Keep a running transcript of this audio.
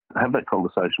have that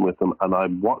conversation with them, and I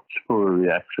watch for a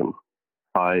reaction.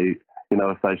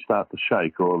 If they start to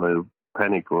shake or they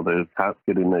panic or they can't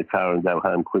get in their car and go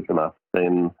home quick enough,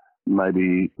 then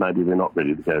maybe they're not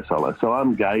ready to go solo. So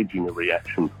I'm gauging a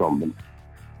reaction from them.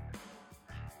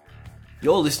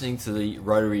 You're listening to the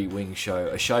Rotary Wing Show,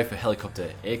 a show for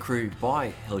helicopter aircrew by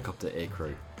helicopter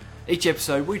aircrew. Each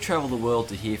episode, we travel the world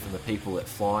to hear from the people that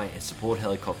fly and support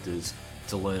helicopters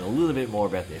to learn a little bit more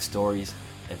about their stories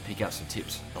and pick up some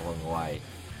tips along the way.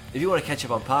 If you want to catch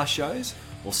up on past shows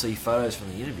or see photos from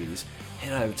the interviews,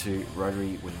 head over to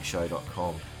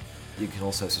rotarywingshow.com. You can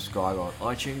also subscribe on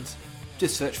iTunes.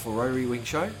 Just search for Rotary Wing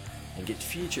Show and get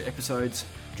future episodes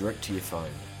direct to your phone.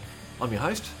 I'm your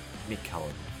host, Mick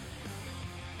Cullen.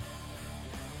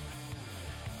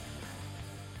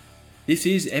 This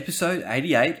is episode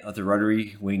 88 of the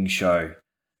Rotary Wing Show.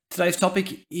 Today's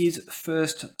topic is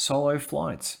first solo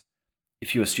flights.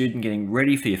 If you're a student getting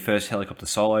ready for your first helicopter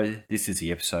solo, this is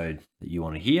the episode that you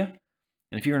want to hear.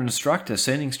 And if you're an instructor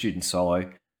sending students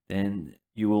solo, then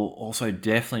you will also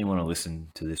definitely want to listen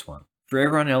to this one. For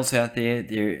everyone else out there,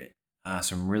 there are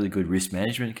some really good risk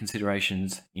management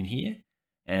considerations in here,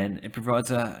 and it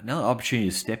provides another opportunity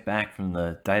to step back from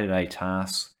the day-to-day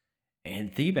tasks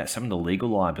and think about some of the legal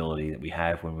liability that we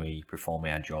have when we perform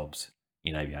our jobs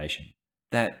in aviation.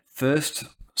 That first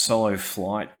solo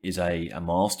flight is a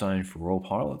milestone for all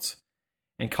pilots,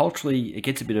 and culturally it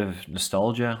gets a bit of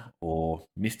nostalgia or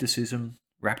mysticism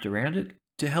wrapped around it.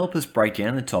 To help us break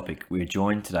down the topic, we are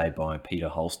joined today by Peter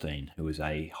Holstein, who is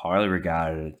a highly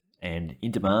regarded and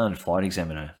in-demand flight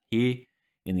examiner here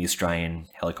in the Australian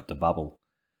helicopter bubble.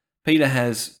 Peter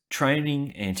has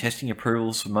training and testing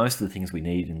approvals for most of the things we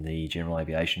need in the general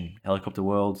aviation helicopter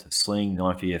world: sling,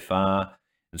 9 VFR,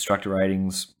 instructor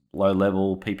ratings, low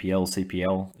level, PPL,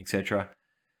 CPL, etc.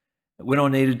 When I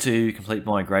needed to complete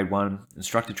my grade 1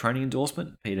 instructor training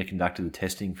endorsement, Peter conducted the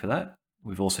testing for that.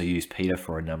 We've also used Peter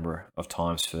for a number of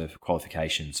times for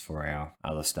qualifications for our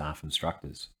other staff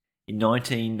instructors. In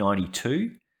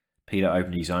 1992, Peter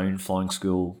opened his own flying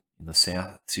school in the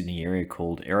South Sydney area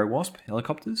called AeroWasp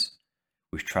Helicopters,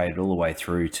 which traded all the way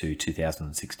through to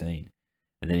 2016.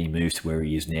 And then he moved to where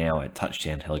he is now at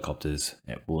Touchdown Helicopters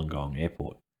at Wollongong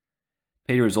Airport.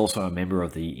 Peter is also a member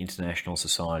of the International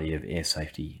Society of Air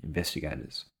Safety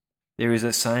Investigators. There is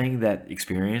a saying that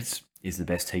experience is the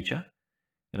best teacher.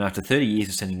 And after 30 years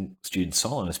of sending students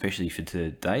solo, and especially for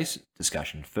today's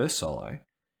discussion, first solo,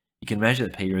 you can imagine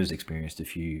that Peter has experienced a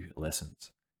few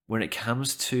lessons. When it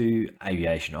comes to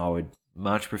aviation, I would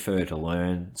much prefer to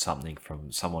learn something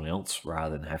from someone else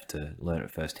rather than have to learn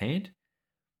it firsthand.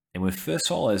 And with first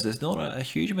solos, there's not a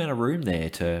huge amount of room there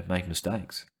to make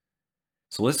mistakes.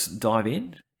 So let's dive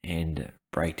in and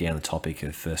break down the topic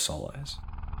of first solos.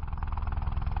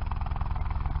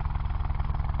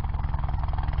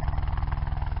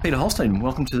 Peter Holstein,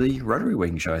 welcome to the Rotary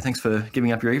Wing Show. Thanks for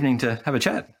giving up your evening to have a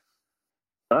chat.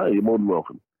 Oh, you're more than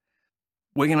welcome.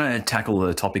 We're going to tackle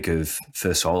the topic of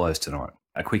first solos tonight.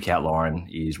 A quick outline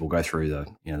is we'll go through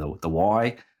the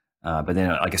why, but then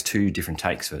I guess two different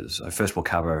takes. So first we'll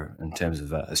cover in terms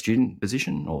of a student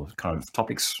position or kind of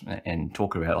topics and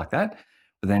talk about it like that,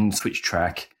 but then switch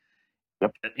track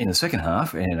in the second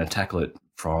half and tackle it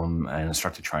from an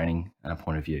instructor training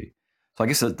point of view. So I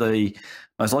guess that the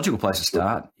most logical place to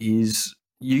start is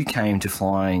you came to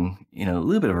flying in a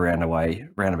little bit of a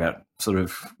roundabout sort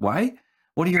of way.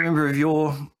 What do you remember of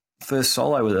your first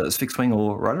solo, whether it was fixed wing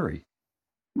or rotary?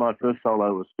 My first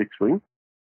solo was fixed wing.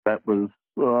 That was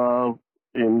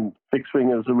in fixed wing.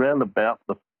 It was around about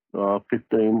the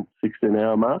 15,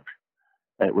 16-hour mark.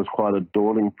 It was quite a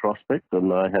daunting prospect,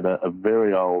 and I had a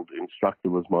very old instructor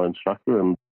was my instructor,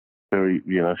 and very,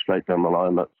 straight down the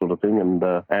line, that sort of thing.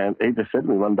 And he just said to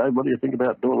me one day, "What do you think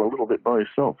about doing a little bit by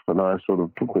yourself?" And I sort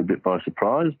of took me a bit by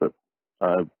surprise, but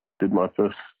I did my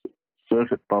first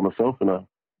circuit by myself in a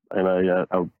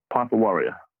Piper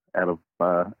Warrior out of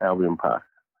Albion Park.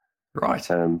 Right.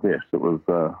 And yes, it was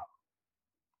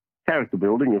character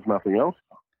building, if nothing else.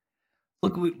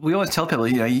 Look, we always tell people,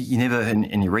 you never,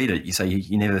 and you read it, you say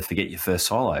you never forget your first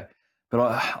solo. But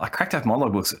I cracked up my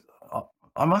logbooks.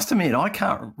 I must admit, I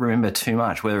can't remember too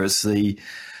much, whether it's the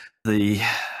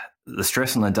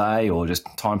stress on the day or just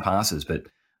time passes. But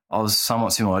I was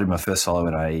somewhat similar. I did my first solo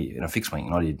in a fixed wing,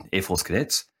 and I did Air Force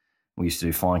Cadets. We used to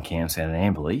do flying camps out in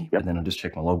Amberley, and then I just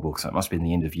checked my logbook, so it must have been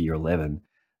the end of year 11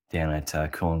 down at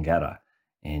Coolangatta.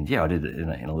 And yeah, I did it in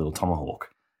a little Tomahawk.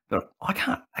 But I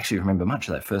can't actually remember much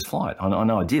of that first flight. I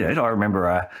know I did it. I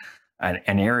remember an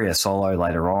area solo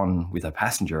later on with a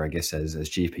passenger, I guess, as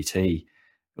GPT.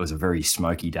 It was a very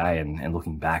smoky day, and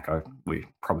looking back, we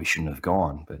probably shouldn't have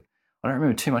gone. But I don't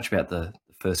remember too much about the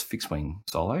first fixed wing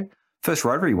solo. First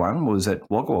rotary one was at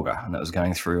Wagga Wagga, and that was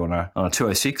going through on a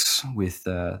 206 with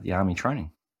the Army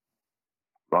training.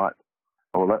 Right.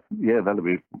 Well, that'd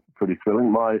be pretty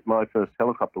thrilling. My first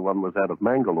helicopter one was out of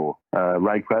Mangalore.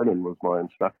 Ray Cronin was my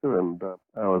instructor, and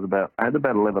I had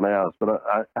about 11 hours, but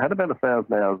I had about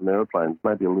 1,000 hours in aeroplanes,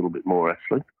 maybe a little bit more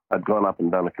actually. I'd gone up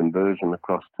and done a conversion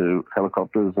across to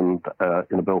helicopters and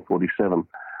in a Bell 47.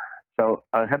 So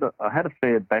I had a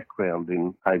fair background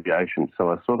in aviation,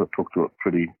 so I sort of took to it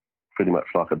pretty much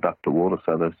like a duck to water,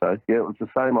 so they say. Yeah, it was the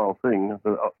same old thing.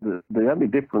 The only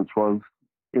difference was,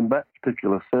 in that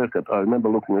particular circuit, I remember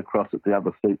looking across at the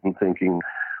other seat and thinking,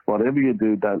 whatever you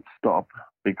do, don't stop,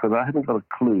 because I haven't got a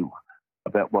clue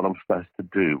about what I'm supposed to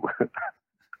do.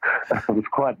 It was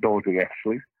quite daunting,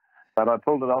 actually. But I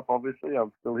pulled it off, obviously.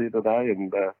 I'm still here today.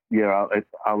 And,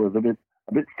 I was a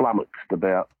bit flummoxed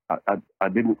about, I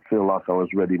didn't feel like I was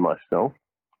ready myself,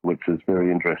 which is very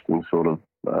interesting sort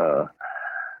of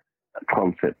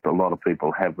concept. A lot of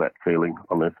people have that feeling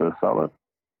on their first solo.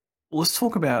 Well, let's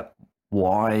talk about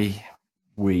why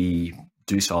we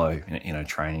do solo in a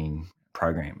training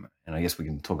program, and I guess we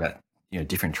can talk about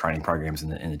different training programs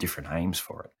and the different aims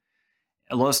for it.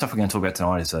 A lot of stuff we're going to talk about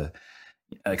tonight is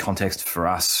a context for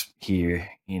us here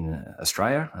in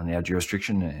Australia and our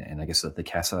jurisdiction, and I guess the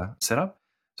CASA setup.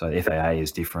 So the FAA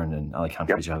is different, and other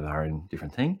countries have their own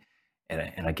different thing.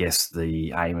 And I guess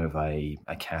the aim of a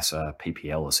CASA,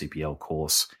 PPL, or CPL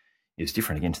course is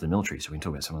different again to the military. So we can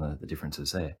talk about some of the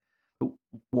differences there.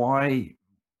 Why,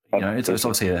 it's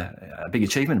obviously a big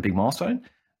achievement, a big milestone,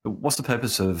 but what's the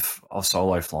purpose of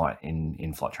solo flight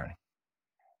in flight training?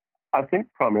 I think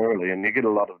primarily, and you get a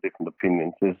lot of different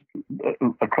opinions, is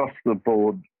across the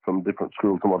board from different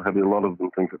schools and what have you, a lot of them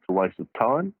think it's a waste of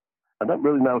time. I don't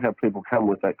really know how people come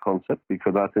with that concept,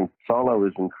 because I think solo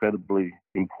is incredibly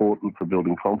important for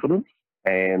building confidence,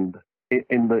 and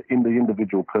in the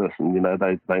individual person,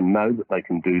 they know that they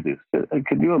can do this.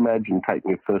 Can you imagine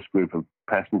taking your first group of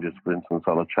passengers, for instance,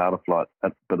 on a charter flight,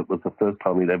 but it was the first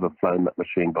time you'd ever flown that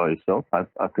machine by yourself? I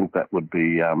think that would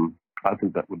be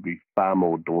far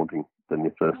more daunting than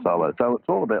your first solo. So it's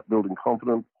all about building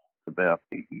confidence, about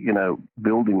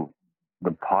building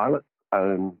the pilot's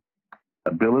own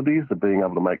abilities of being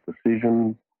able to make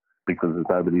decisions, because there's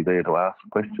nobody there to ask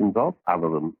questions of other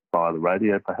than via the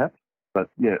radio, perhaps. But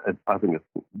yeah, I think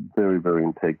it's very, very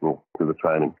integral to the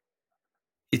training.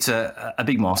 It's a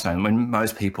big milestone. When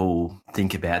most people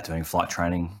think about doing flight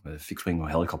training, whether fixed wing or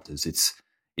helicopters,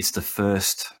 it's the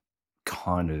first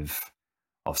kind of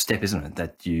step, isn't it?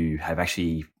 That you have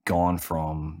actually gone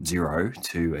from zero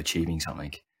to achieving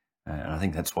something. And I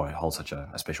think that's why it holds such a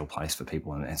special place for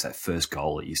people. And it's that first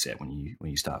goal that you set when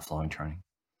you start flying training.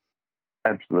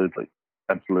 Absolutely.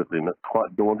 And it's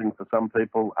quite daunting for some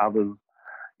people. Others,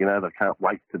 they can't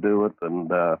wait to do it.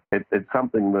 And it's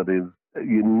something that is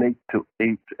unique to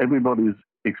each. Everybody's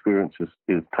experience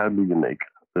is totally unique.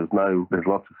 There's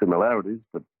lots of similarities,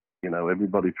 but,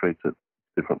 everybody treats it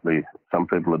differently. Some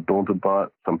people are daunted by it.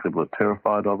 Some people are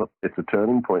terrified of it. It's a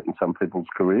turning point in some people's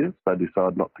careers. They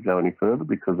decide not to go any further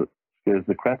because it scares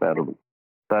the crap out of them.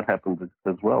 That happens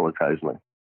as well occasionally.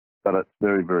 But it's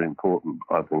very, very important.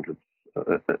 I think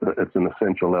it's an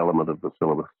essential element of the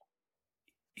syllabus.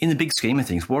 In the big scheme of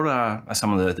things, what are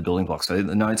some of the building blocks? So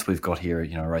the notes we've got here,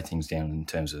 write things down in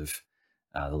terms of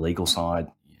the legal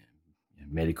side,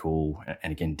 medical,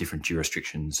 and again, different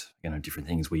jurisdictions, different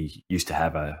things. We used to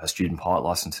have a student pilot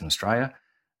license in Australia.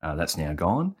 That's now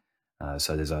gone.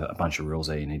 So there's a bunch of rules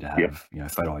there. You need to have,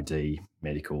 photo ID,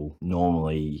 medical.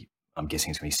 Normally, I'm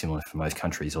guessing it's going to be similar for most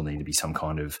countries. There'll need to be some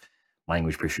kind of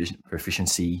language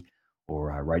proficiency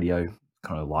or a radio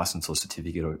kind of license or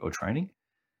certificate or training.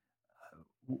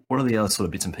 What are the other sort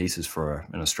of bits and pieces for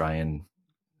an Australian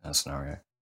scenario?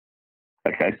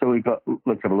 Okay, so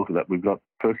let's have a look at that.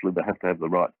 Firstly, they have to have the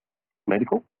right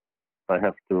medical. They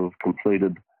have to have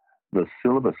completed the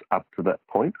syllabus up to that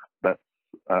point. That's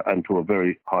and to a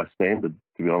very high standard,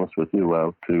 to be honest with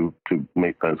you, to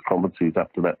meet those competencies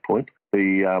up to that point.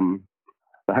 They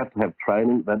have to have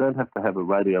training. They don't have to have a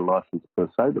radio license per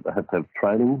se, but they have to have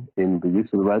training in the use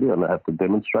of the radio, and they have to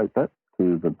demonstrate that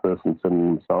to the person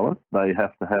sending the solo. They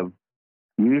have to have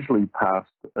usually passed,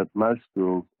 at most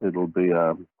schools, it'll be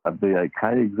a BAK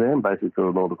exam, basic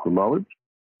aeronautical knowledge,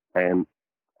 and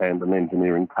an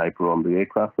engineering paper on the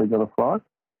aircraft they're going to fly.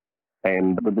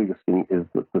 And the biggest thing is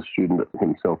that the student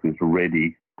himself is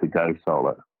ready to go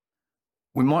solo.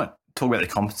 We might talk about the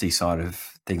competency side of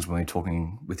things when we're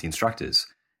talking with the instructors.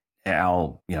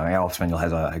 Our ops manual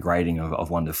has a grading of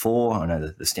 1 to 4. I know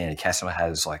that the standard CASA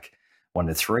has like 1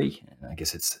 to 3. And I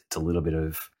guess it's a little bit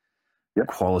of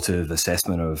qualitative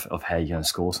assessment of how you're going to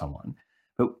score someone.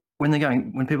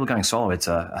 when people are going solo, it's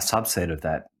a subset of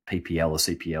that PPL or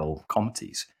CPL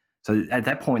competencies. So at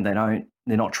that point, they're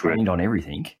not trained on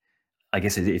everything. I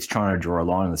guess it's trying to draw a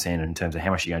line in the sand in terms of how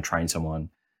much you're going to train someone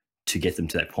to get them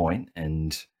to that point,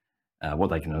 and what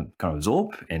they can kind of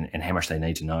absorb, and how much they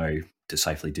need to know to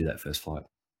safely do that first flight.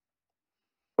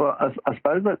 Well, I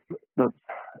suppose that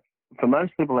for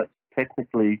most people, that's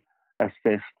technically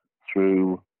assessed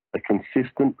through a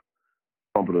consistent,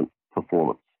 competent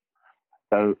performance.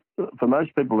 So for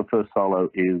most people, the first solo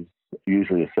is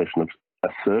usually a session of a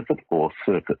circuit or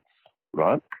circuits,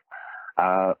 right?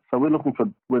 So we're looking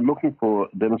for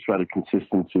demonstrated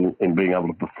consistency in being able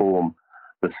to perform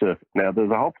the circuit. Now, there's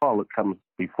a whole pile that comes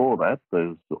before that.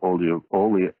 There's all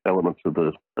the elements of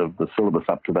the syllabus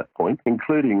up to that point,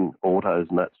 including autos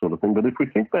and that sort of thing. But if we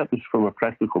think about this from a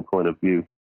practical point of view,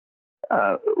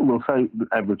 we'll say the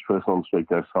average person on the street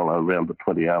goes solo around the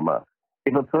 20-hour mark.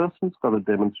 If a person's got to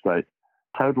demonstrate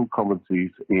total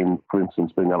competencies in, for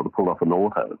instance, being able to pull off an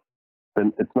auto,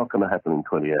 then it's not going to happen in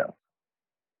 20 hours.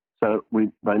 So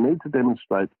they need to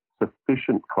demonstrate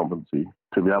sufficient competency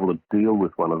to be able to deal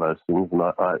with one of those things. And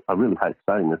I really hate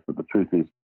saying this, but the truth is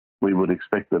we would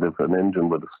expect that if an engine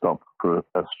were to stop for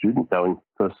a student going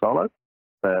first solo,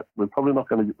 that we're probably not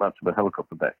going to get much of a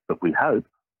helicopter back, but we hope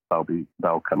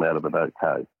they'll come out of it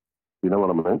okay. You know what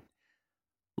I mean?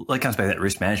 Well, it comes back to that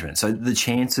risk management. So the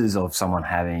chances of someone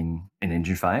having an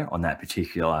engine failure on that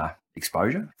particular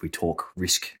exposure, if we talk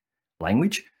risk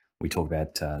language, we talk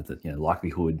about the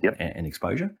likelihood and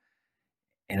exposure,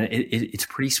 and it's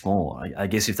pretty small. I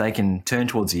guess if they can turn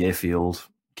towards the airfield,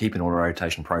 keep an auto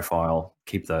rotation profile,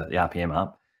 keep the RPM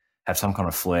up, have some kind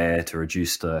of flare to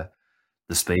reduce the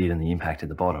speed and the impact at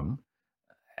the bottom,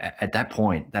 at that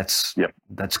point, that's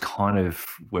kind of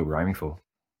where we're aiming for.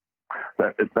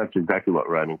 That's exactly what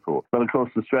we're aiming for. But of course,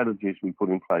 the strategies we put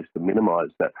in place to minimise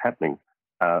that happening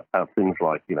are things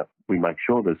like, we make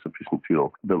sure there's sufficient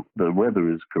fuel, the weather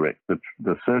is correct,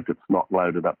 the circuit's not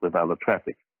loaded up with other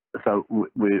traffic. So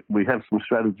we have some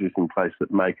strategies in place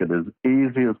that make it as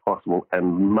easy as possible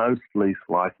and most least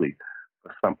likely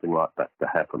for something like that to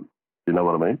happen. You know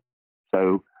what I mean?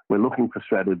 So we're looking for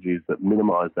strategies that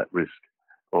minimise that risk,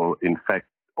 or in fact,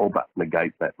 all but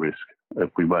negate that risk. If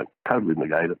we won't totally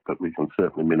negate it, but we can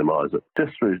certainly minimise it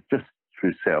just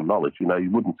through sound knowledge. You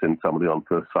wouldn't send somebody on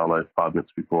first solo 5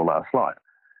 minutes before last flight.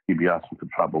 You'd be asking for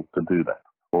trouble to do that.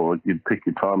 Or you'd pick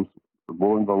your times. For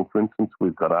Wollongong, for instance,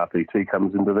 we've got RPT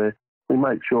comes into there. We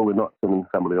make sure we're not sending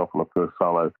somebody off on a first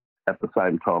solo at the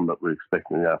same time that we're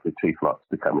expecting the RPT flights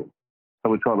to come in.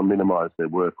 So we're trying to minimise their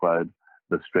workload,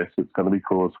 the stress that's going to be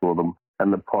caused for them,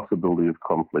 and the possibility of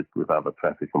conflict with other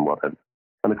traffic and what have you.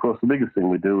 And of course, the biggest thing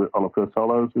we do on a first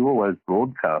solo is we always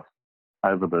broadcast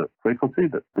over the frequency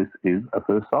that this is a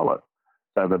first solo,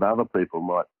 so that other people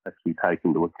might actually take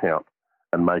into account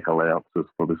and make allowances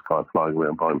for this guy flying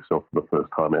around by himself for the first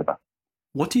time ever.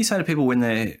 What do you say to people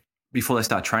before they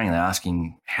start training, they're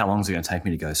asking, how long is it going to take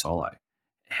me to go solo?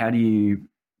 How do you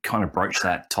kind of broach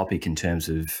that topic in terms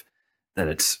of that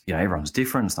it's, everyone's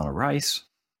different, it's not a race?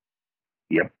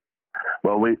 Yep.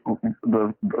 Well,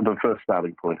 the first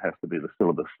starting point has to be the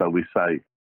syllabus. So we say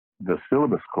the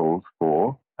syllabus calls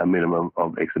for a minimum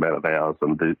of X amount of hours,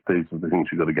 and these are the things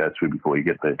you've got to go through before you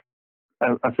get there.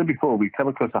 I said before, we come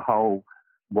across a whole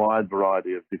wide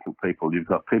variety of different people. You've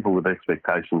got people with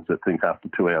expectations that think after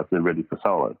 2 hours they're ready for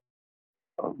solo.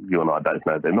 You and I both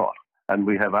know they're not. And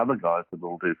we have other guys that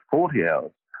will do 40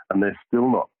 hours and they're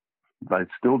still not. They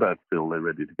still don't feel they're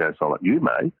ready to go solo. You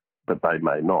may, but they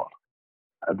may not.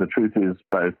 The truth is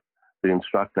both the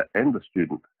instructor and the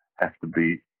student have to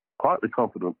be quietly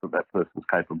confident that that person's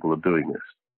capable of doing this.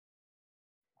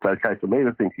 It's okay for me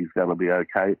to think he's going to be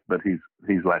okay, but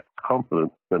he's lacks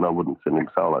confidence, then I wouldn't send him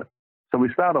solo. So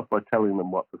we start off by telling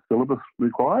them what the syllabus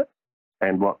requires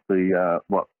and what the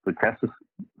CASAS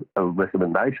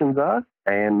recommendations are,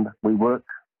 and we work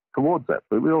towards that.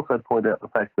 But we also point out the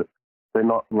fact that they're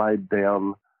not laid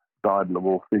down,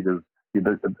 dyed-in-the-wall figures.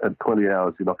 At 20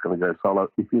 hours, you're not going to go solo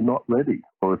if you're not ready,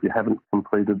 or if you haven't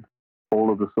completed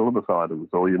all of the syllabus items,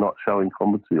 or you're not showing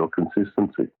competency or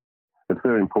consistency. It's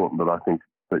very important that I think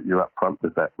that you're upfront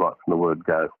with that right from the word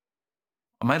go.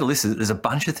 I made a list. There's a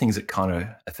bunch of things that kind of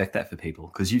affect that for people,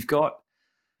 because you've got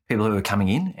people who are coming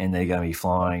in and they're going to be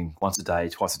flying once a day,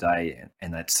 twice a day,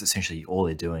 and that's essentially all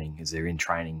they're doing is they're in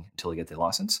training until they get their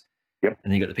license. Yep.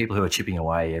 And then you've got the people who are chipping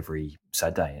away every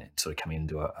Saturday and sort of coming in and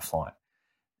do a flight.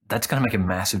 That's going to make a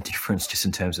massive difference just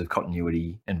in terms of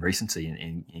continuity and recency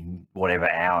in whatever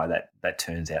hour that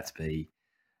turns out to be.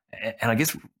 And I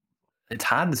guess it's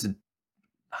hard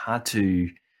to,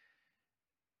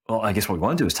 Well, I guess what we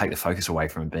want to do is take the focus away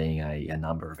from it being a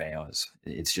number of hours.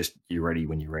 It's just you're ready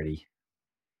when you're ready.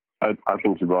 I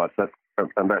think you're right.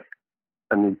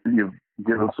 And you've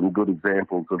given some good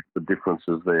examples of the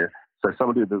differences there. So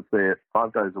somebody that's there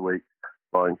 5 days a week,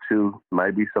 flying 2,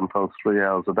 maybe sometimes 3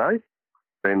 hours a day,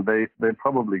 then they're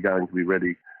probably going to be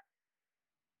ready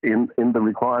in the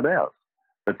required hours.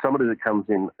 But somebody that comes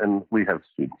in, and we have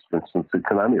students, for instance, who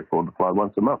can only afford to fly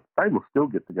once a month, they will still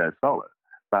get to go solo.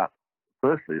 But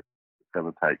firstly, it's going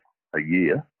to take a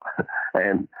year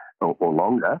or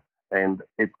longer, and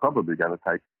it's probably going to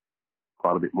take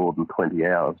quite a bit more than 20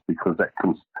 hours because that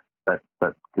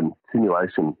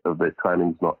continuation of their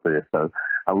training's not there. So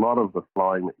a lot of the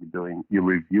flying that you're doing, you're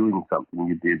reviewing something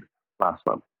you did last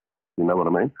month. You know what I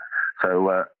mean?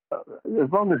 So as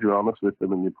long as you're honest with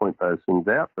them and you point those things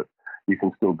out, that you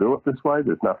can still do it this way,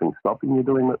 there's nothing stopping you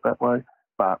doing it that way,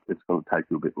 but it's going to take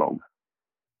you a bit longer.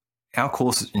 Our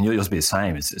course, and yours will be the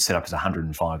same, is set up as a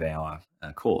 105-hour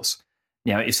course.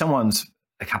 Now, if someone's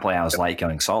a couple of hours late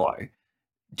going solo,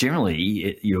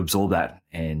 generally you absorb that,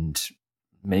 and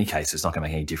in many cases it's not going to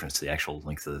make any difference to the actual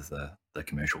length of the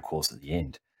commercial course at the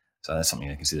end. So that's something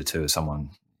to consider too. As someone,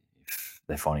 if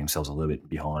they're finding themselves a little bit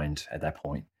behind at that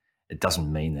point, it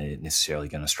doesn't mean they're necessarily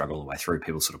going to struggle all the way through.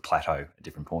 People sort of plateau at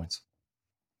different points.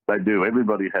 They do.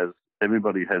 Everybody has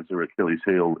their Achilles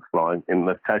heel with flying. In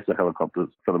the case of helicopters,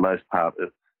 for the most part,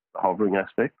 it's the hovering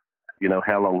aspect. You know,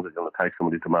 how long is it going to take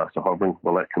somebody to master hovering?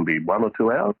 Well, that can be 1 or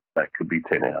 2 hours. That could be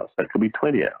 10 hours. That could be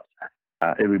 20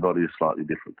 hours. Everybody is slightly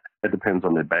different. It depends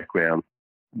on their background,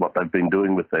 what they've been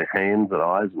doing with their hands and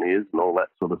eyes and ears and all that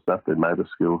sort of stuff, their motor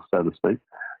skills, so to speak,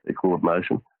 their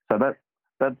coordination. So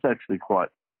that's actually quite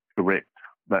correct.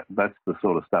 That's the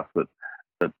sort of stuff that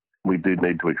we do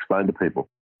need to explain to people.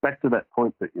 Back to that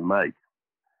point that you make,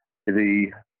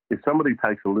 if somebody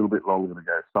takes a little bit longer to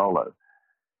go solo,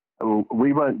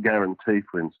 we won't guarantee,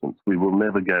 for instance, we will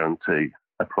never guarantee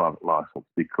a private license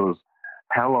because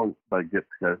how long they get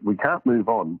to go, we can't move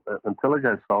on until they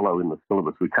go solo in the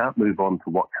syllabus. We can't move on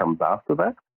to what comes after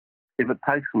that. If it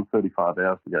takes them 35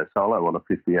 hours to go solo on a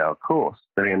 50-hour course,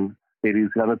 then it is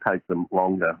going to take them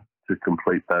longer to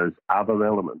complete those other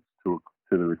elements to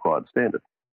the required standard.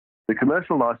 The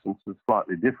commercial license is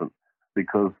slightly different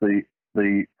because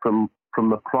from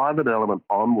the private element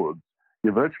onwards,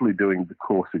 you're virtually doing the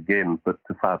course again, but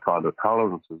to far tighter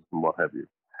tolerances and what have you.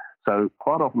 So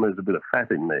quite often there's a bit of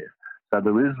fat in there. So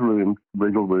there is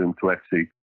wiggle room to actually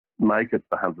make it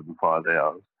the 105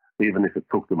 hours, even if it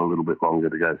took them a little bit longer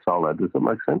to go solo. Does that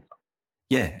make sense?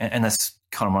 Yeah, and that's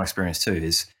kind of my experience too,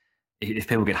 is if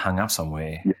people get hung up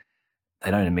somewhere,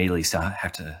 they don't immediately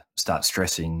have to start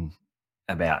stressing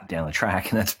about down the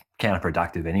track, and that's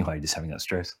counterproductive anyway, just having that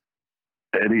stress.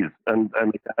 It is, and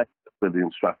where the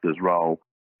instructor's role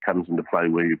comes into play,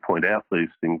 where you point out these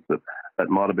things that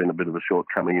might have been a bit of a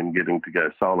shortcoming in getting to go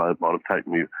solo. It might have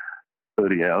taken you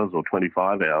 30 hours or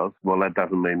 25 hours. Well, that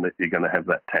doesn't mean that you're going to have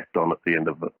that tacked on at the end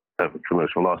of a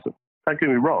commercial license. Don't get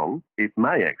me wrong, it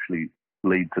may actually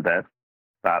lead to that,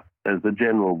 but as a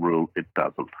general rule, it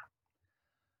doesn't.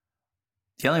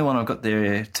 The only one I've got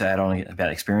there to add on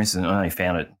about experiences, and I only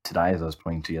found it today as I was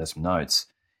putting together some notes.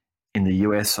 In the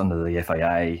US, under the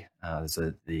FAA, there's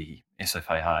the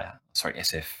SFAR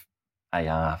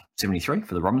 73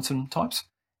 for the Robinson types.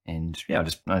 And I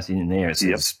just noticed in there it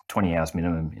says 20 hours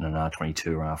minimum in an R22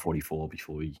 or R44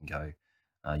 before you can go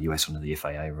US under the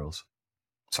FAA rules.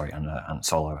 Sorry,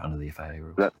 solo under the FAA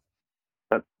rules.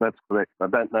 That's correct. I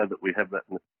don't know that we have that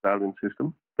in the Australian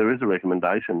system. There is a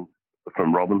recommendation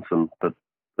from Robinson that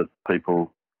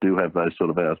people do have those sort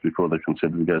of hours before they're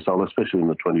considered to go solo, especially in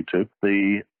the 22.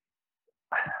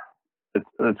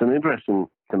 It's an interesting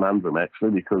conundrum,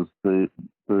 actually, because the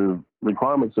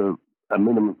requirements are a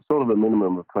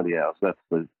minimum of 20 hours. That's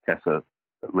the CASA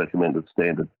recommended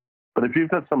standard. But if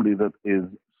you've got somebody that is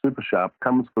super sharp,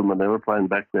 comes from an aeroplane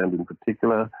background in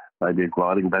particular, maybe a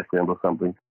gliding background or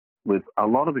something, with a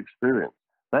lot of experience,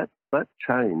 that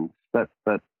change, that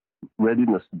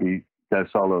readiness to go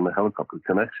solo in a helicopter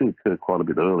can actually occur quite a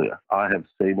bit earlier. I have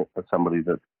seen it for somebody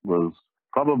that was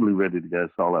probably ready to go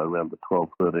solo around the 12,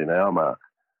 13-hour mark.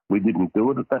 We didn't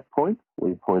do it at that point.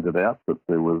 We pointed out that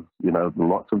there was,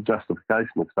 lots of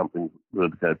justification. If something were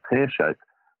to go pear-shaped,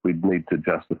 we'd need to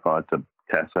justify to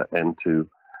CASA and to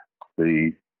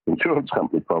the insurance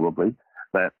company probably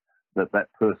that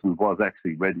person was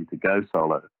actually ready to go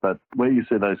solo. But where you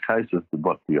see those cases,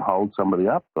 what do you hold somebody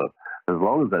up for? As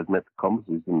long as they've met the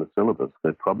competencies in the syllabus,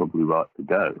 they're probably right to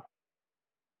go.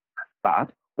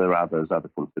 But there are those other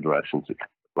considerations that come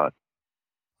into play.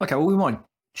 Okay, well, we might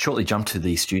shortly jump to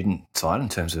the student side in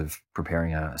terms of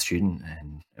preparing a student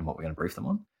and what we're going to brief them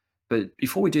on. But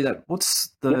before we do that,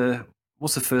 what's the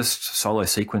first solo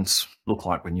sequence look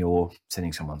like when you're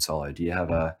sending someone solo? Do you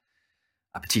have a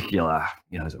particular,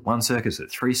 is it one circuit? Is it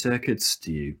 3 circuits?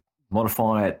 Do you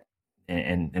modify it?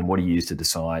 And what do you use to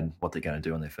decide what they're going to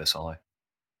do on their first solo?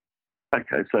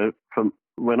 Okay, so from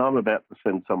when I'm about to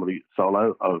send somebody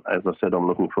solo, as I said, I'm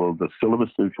looking for the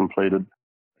syllabus to be completed,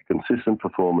 a consistent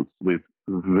performance with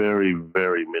very,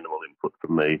 very minimal input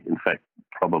from me. In fact,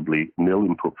 probably nil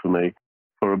input from me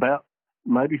for about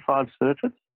maybe 5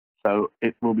 circuits. So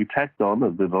it will be tacked on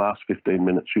the last 15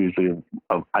 minutes usually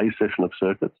of a session of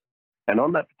circuits. And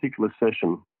on that particular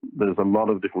session, there's a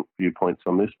lot of different viewpoints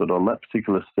on this, but on that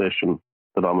particular session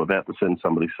that I'm about to send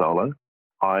somebody solo,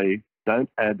 I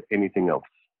don't add anything else.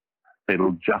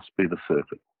 It'll just be the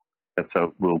circuit. And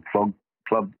so we'll plod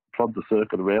the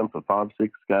circuit around for 5,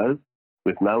 6 goes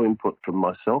with no input from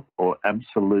myself or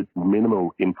absolute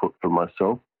minimal input from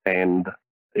myself. And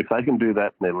if they can do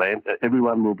that,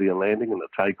 everyone will be a landing and a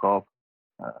takeoff,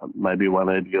 maybe a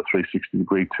 180 or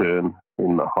 360-degree turn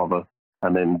in the hover,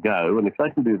 and then go. And if they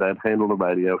can do that, handle the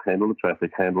radio, handle the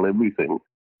traffic, handle everything,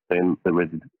 then they're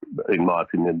ready. In my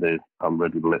opinion, I'm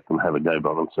ready to let them have a go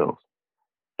by themselves.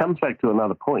 Comes back to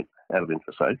another point out of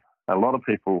interest. A lot of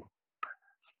people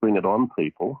spring it on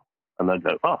people and they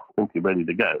go, I think you're ready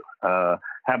to go. How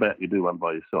about you do one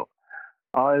by yourself?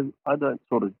 I don't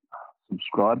sort of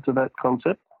subscribe to that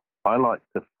concept. I like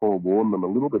to forewarn them a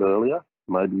little bit earlier,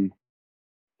 maybe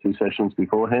 2 sessions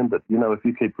beforehand, but, if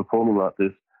you keep performing like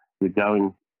this, you're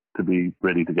going to be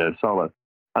ready to go solo.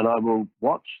 And I will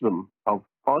watch them. I'll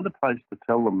find a place to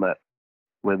tell them that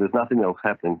where there's nothing else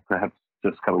happening, perhaps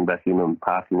just coming back in and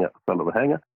parking at the front of the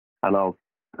hangar, and I'll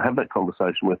have that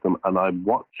conversation with them and I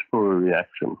watch for a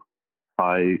reaction.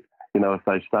 If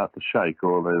they start to shake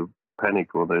or they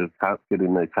panic or they can't get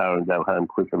in their car and go home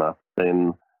quick enough,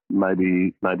 then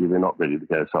maybe they're not ready to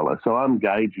go solo. So I'm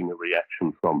gauging a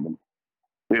reaction from them.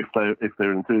 If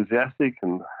they're enthusiastic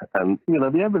and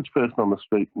the average person on the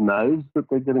street knows that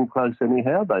they're getting close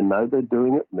anyhow, they know they're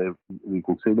doing it, and you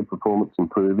can see the performance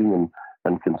improving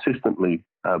and consistently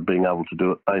being able to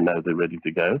do it, they know they're ready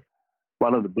to go.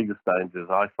 One of the biggest dangers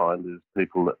I find is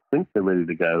people that think they're ready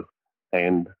to go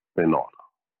and they're not,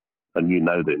 and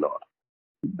they're not.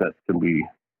 That can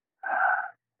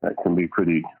be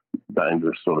pretty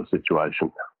dangerous sort of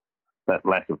situation. That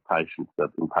lack of patience, that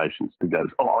impatience to go,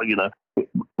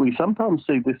 we sometimes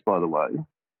see this, by the way,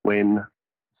 when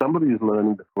somebody is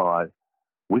learning to fly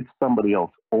with somebody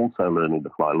else also learning to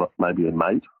fly, maybe a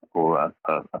mate or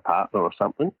a partner or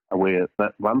something, where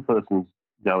that one person's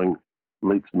going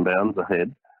leaps and bounds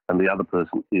ahead and the other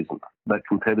person isn't. That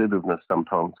competitiveness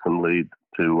sometimes can lead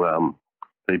to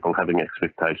people having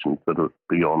expectations that are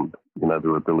beyond,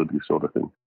 their ability sort of thing.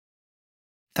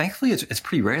 Thankfully, it's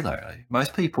pretty rare though.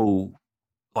 Most people,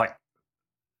 like,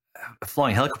 a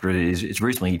flying helicopter is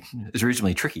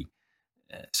reasonably tricky.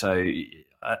 So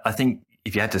I think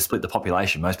if you had to split the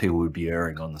population, most people would be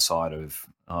erring on the side of,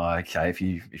 okay,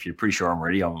 if you're pretty sure I'm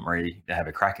ready to have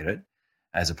a crack at it,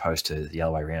 as opposed to the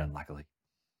other way around, luckily.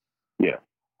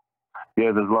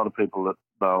 Yeah, there's a lot of people that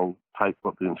they'll take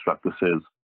what the instructor says,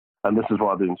 and this is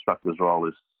why the instructor's role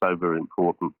is so very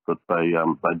important, that they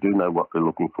do know what they're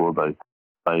looking for. They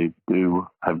do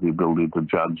have the ability to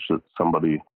judge that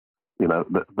somebody,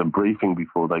 the briefing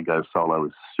before they go solo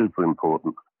is super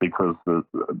important, because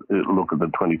look at the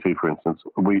 22, for instance.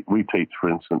 We teach, for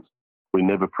instance, we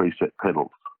never preset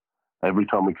pedals. Every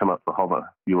time we come up to hover,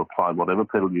 you apply whatever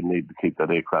pedal you need to keep that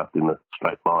aircraft in a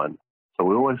straight line. So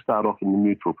we always start off in the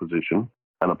neutral position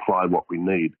and apply what we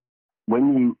need.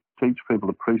 When you teach people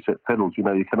to preset pedals,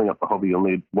 you're coming up the hover, you'll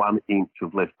need 1 inch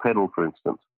of left pedal, for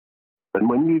instance. And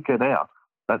when you get out,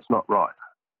 that's not right.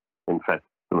 In fact,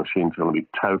 the machine's going to be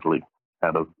totally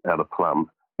out of plumb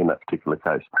in that particular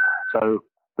case. So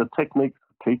the techniques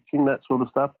of teaching that sort of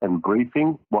stuff and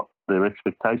briefing what their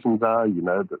expectations are,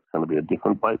 that's going to be a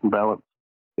different weight and balance.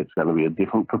 It's going to be a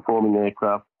different performing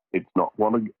aircraft. It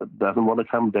doesn't want to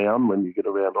come down when you get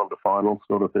around onto finals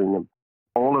sort of thing. And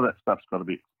all of that stuff's got to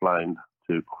be explained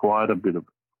to quite a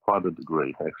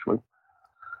degree, actually.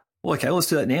 Well, okay, let's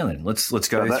do that now then. Let's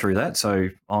go through that.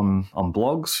 So on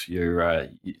blogs,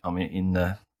 I'm in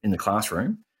the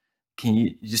classroom. Can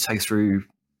you just take us through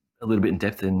a little bit in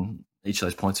depth in each of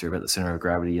those points here about the center of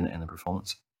gravity and the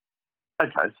performance?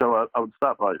 Okay, so I would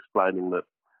start by explaining that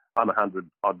I'm 100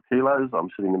 odd kilos. I'm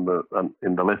sitting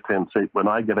in the left-hand seat. When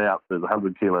I get out, there's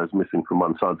 100 kilos missing from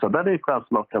one side. So that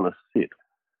aircraft's not going to sit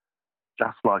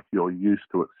just like you're used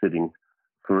to it sitting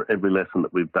for every lesson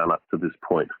that we've done up to this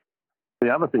point. The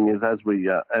other thing is, as we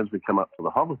come up to the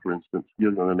hover, for instance,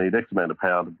 you're going to need X amount of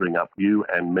power to bring up you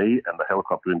and me and the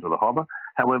helicopter into the hover.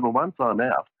 However, once I'm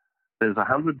out, there's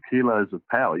 100 kilos of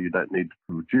power you don't need to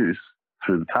produce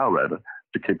through the tail rotor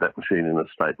to keep that machine in a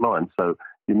straight line. So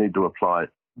you need to apply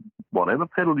whatever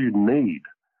pedal you need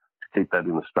to keep that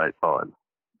in a straight line.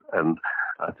 And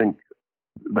I think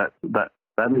that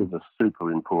is a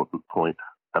super important point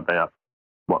about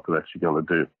what they're actually going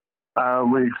to do.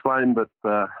 We explained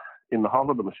that in the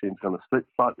hover, the machine's going to slip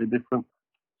slightly different.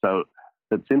 So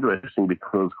it's interesting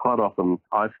because quite often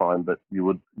I find that you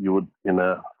would in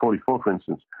a 44, for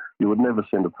instance, you would never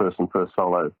send a person first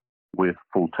solo with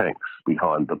full tanks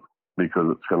behind them because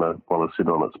it's going to want to sit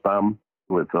on its bum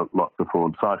with lots of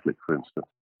forward cyclic, for instance,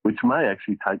 which may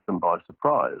actually take them by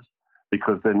surprise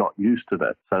because they're not used to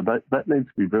that. So that needs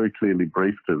to be very clearly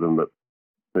briefed to them that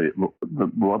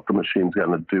what the machine's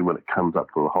going to do when it comes up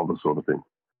to a hover sort of thing.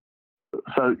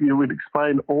 So you would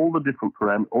explain all the different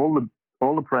all the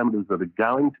parameters that are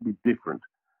going to be different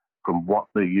from what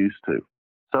they're used to.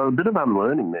 So a bit of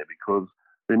unlearning there because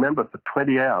remember for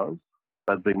 20 hours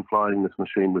they've been flying this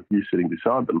machine with you sitting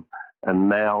beside them, and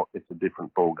now it's a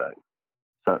different ball game.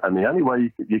 So, and the only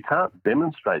way you can't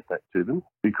demonstrate that to them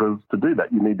because to do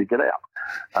that you need to get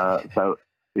out. So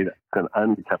it can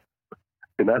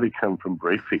only come from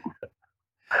briefing.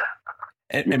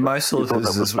 And most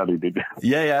solicitors,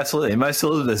 yeah, absolutely. In most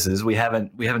solicitors, we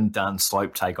haven't done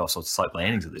slope takeoffs or slope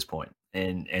landings at this point,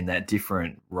 and that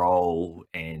different roll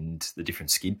and the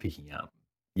different skid picking up.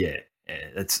 Yeah,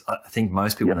 it's. I think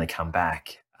most people when they come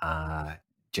back are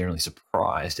generally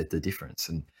surprised at the difference.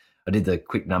 And I did the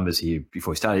quick numbers here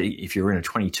before we started. If you're in a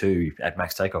 22 at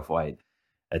max takeoff weight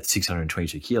at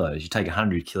 622 kilos, you take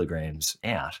 100 kilograms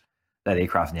out, that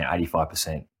aircraft now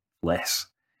 85% less.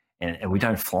 And we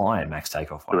don't fly at max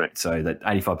takeoff weight. Correct. So that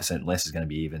 85% less is going to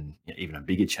be even a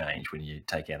bigger change when you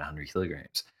take out 100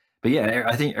 kilograms. But yeah,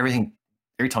 I think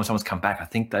every time someone's come back, I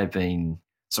think they've been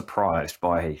surprised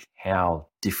by how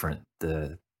different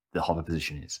the hover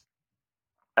position is.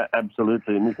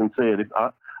 Absolutely. And you can see it.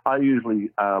 I usually,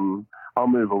 I'll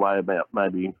move away about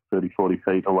maybe 30, 40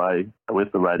 feet away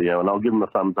with the radio and I'll give them a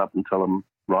thumbs up and tell them,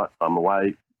 right, I'm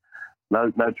away.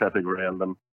 No traffic around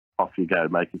them. Off you go.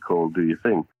 Make a call. Do your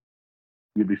thing.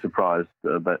 You'd be surprised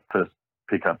that first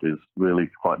pickup is really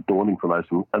quite daunting for most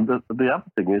of them. And the other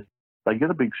thing is they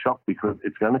get a big shock because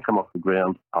it's going to come off the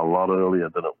ground a lot earlier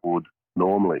than it would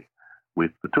normally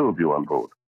with the two of you on board.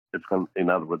 In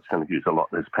other words, it's going to use a lot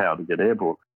less power to get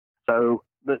airborne. So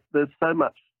there's so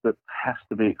much that has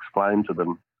to be explained to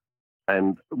them.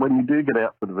 And when you do get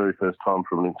out for the very first time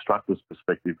from an instructor's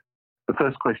perspective, the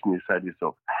first question you say to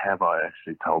yourself, have I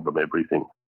actually told them everything?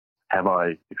 Have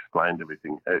I explained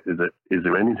everything? Is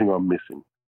there anything I'm missing?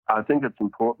 I think it's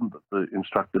important that the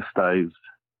instructor stays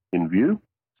in view.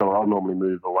 So I'll normally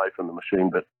move away from the machine,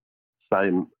 but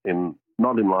stay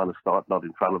not in line of sight, not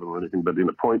in front of them or anything, but in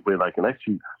a point where they can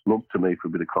actually look to me for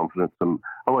a bit of confidence. And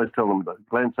I always tell them to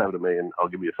glance over to me and I'll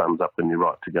give you a thumbs up and you're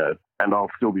right to go. And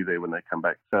I'll still be there when they come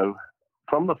back. So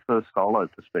from the first solo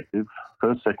perspective,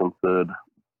 first, second, third,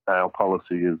 our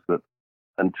policy is that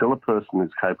until a person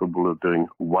is capable of doing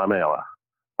 1 hour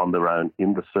on their own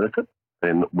in the circuit,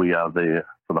 then we are there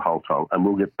for the whole time. And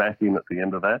we'll get back in at the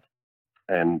end of that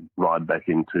and ride back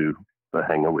into the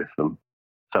hangar with them.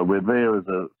 So we're there as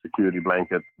a security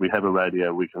blanket. We have a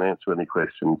radio. We can answer any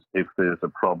questions if there's a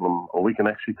problem, or we can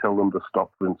actually tell them to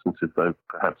stop, for instance, if they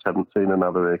perhaps haven't seen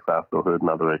another aircraft or heard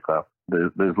another aircraft.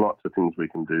 There's lots of things we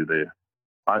can do there.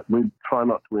 We try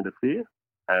not to interfere,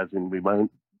 as in we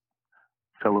won't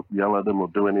yell at them or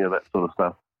do any of that sort of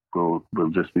stuff. We'll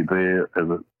just be there as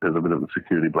a bit of a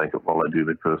security blanket while they do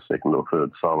their first, second or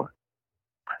third solo.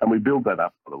 And we build that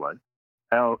up, by the way.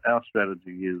 Our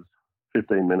strategy is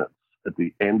 15 minutes at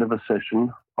the end of a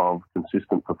session of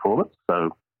consistent performance, so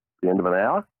the end of an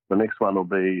hour. The next one will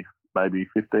be maybe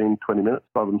 15, 20 minutes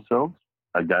by themselves,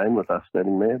 again with us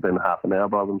standing there, then half an hour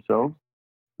by themselves.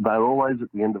 They're always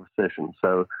at the end of a session,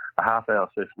 so a half-hour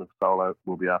session of solo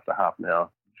will be after half an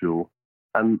hour dual.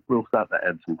 And we'll start to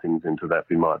add some things into that.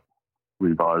 We might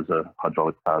revise a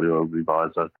hydraulic failure or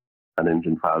revise an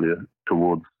engine failure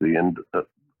towards the end of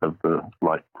the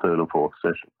third or fourth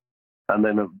session. And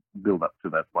then build up to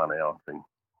that 1 hour thing.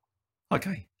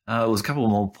 Okay. There's a couple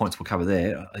more points we'll cover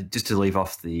there. Just to leave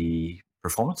off the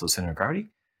performance of the centre of gravity,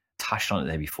 touched on it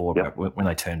there before, yep. But when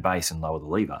they turn base and lower the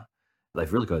lever,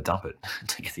 they've really got to dump it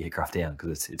to get the aircraft down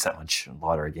because it's that much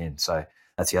lighter again. So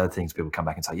that's the other things people come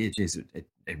back and say, yeah, geez,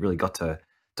 it really got to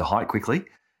height quickly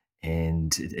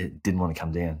and it didn't want to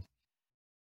come down.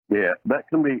 Yeah, that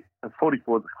can be,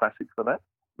 44 is a classic for that.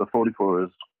 The 44 is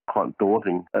quite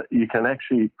daunting. You can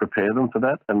actually prepare them for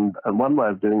that. And one way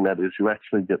of doing that is you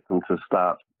actually get them to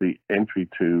start the entry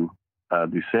to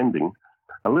descending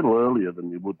a little earlier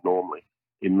than you would normally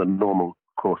in the normal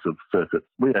course of circuits.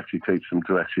 We actually teach them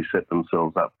to actually set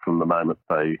themselves up from the moment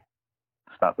they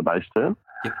start the base turn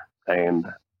and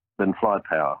then fly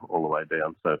power all the way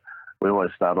down. So we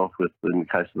always start off with, in the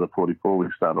case of the 44, we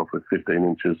start off with 15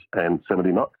 inches and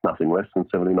 70 knots, nothing less than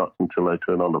 70 knots until they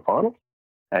turn on the final.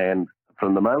 And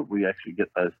from the moment we actually get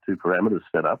those two parameters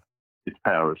set up, its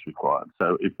power is required.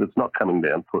 So if it's not coming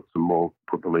down, put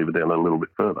the lever down a little bit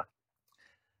further.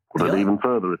 Put it even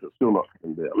further if it's still not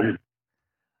coming down.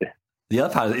 The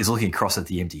other part is looking across at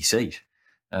the empty seat.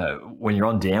 When you're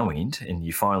on downwind and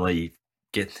you finally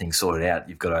get things sorted out,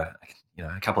 you've got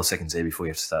a couple of seconds there before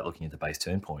you have to start looking at the base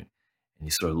turn point, and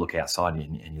you sort of look outside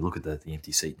and you look at the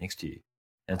empty seat next to you.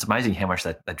 And it's amazing how much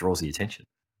that draws the attention.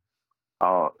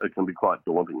 Oh, it can be quite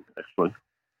daunting, actually.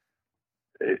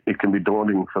 It can be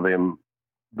daunting for them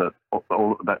that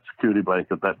all that security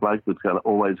blanket, that blanket that's going to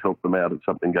always help them out if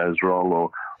something goes wrong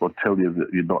or tell you that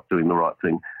you're not doing the right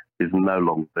thing, is no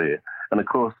longer there. And of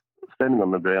course, standing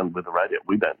on the ground with a radio,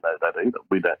 we don't know that either.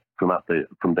 We don't,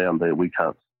 from down there, we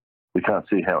can't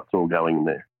see how it's all going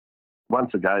there.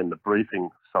 Once again, the briefing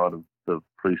side of the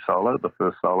pre-solo, the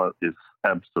first solo, is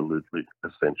absolutely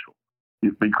essential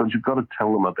because you've got to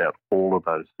tell them about all of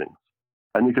those things.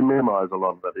 And you can minimise a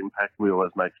lot of that impact. We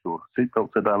always make sure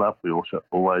seatbelts are done up. We also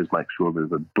always make sure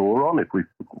there's a door on. If we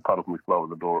flow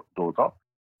the doors off,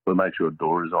 we'll make sure a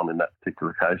door is on in that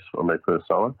particular case on their first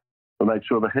solo. We'll make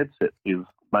sure the headset is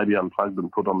maybe unplugged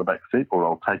and put on the back seat, or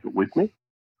I'll take it with me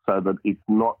so that it's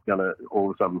not going to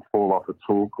all of a sudden fall off its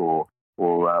hook or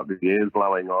the air's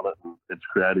blowing on it and it's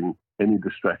creating any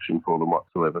distraction for them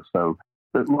whatsoever. So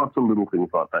there's lots of little things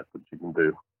like that you can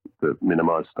do to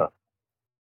minimise stuff.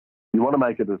 You want to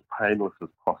make it as painless as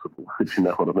possible, if you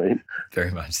know what I mean.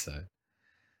 Very much so.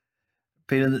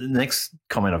 Peter, the next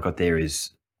comment I've got there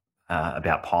is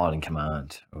about pilot and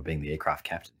command, or being the aircraft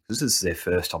captain. This is their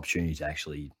first opportunity to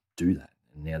actually do that,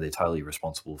 and now they're totally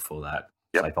responsible for that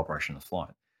safe operation of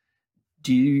flight.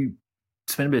 Do you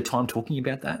spend a bit of time talking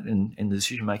about that and the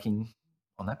decision-making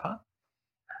on that part?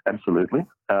 Absolutely.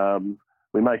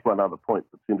 We make one other point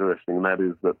that's interesting, and that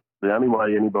is that the only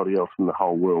way anybody else in the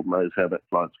whole world knows how that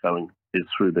flight's going is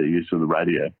through their use of the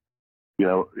radio. You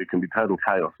know, it can be total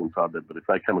chaos inside there, but if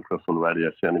they come across on the radio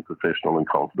sounding professional and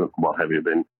confident and what have you,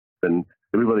 then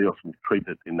everybody else will treat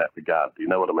it in that regard. Do you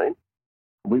know what I mean?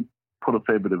 We put a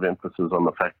fair bit of emphasis on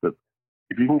the fact that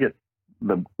if you can get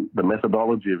the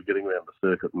methodology of getting around the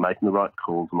circuit and making the right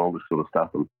calls and all this sort of stuff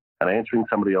and answering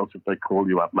somebody else if they call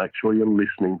you up, make sure you're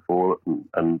listening for it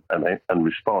and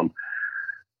respond.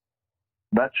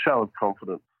 That show of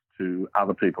confidence to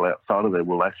other people outside of there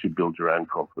will actually build your own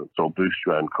confidence or boost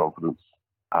your own confidence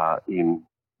in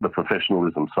the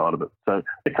professionalism side of it. So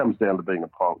it comes down to being a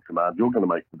pilot command. You're going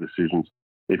to make the decisions.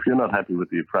 If you're not happy with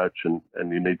the approach and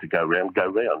you need to go round,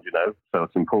 you know. So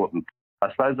it's important. I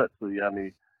suppose that's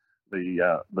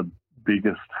the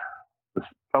biggest,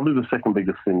 probably the second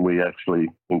biggest thing we actually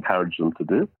encourage them to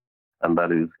do, and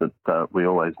that is that we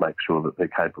always make sure that they're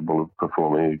capable of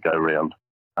performing a go-round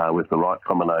with the right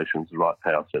combinations, the right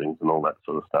power settings and all that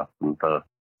sort of stuff, and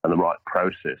the right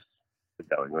process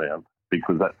for going round,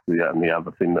 because that's the only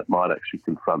other thing that might actually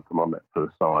confront them on that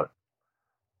first side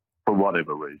for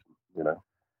whatever reason, you know.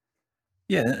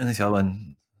 Yeah, and this other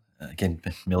one, again,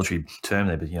 military term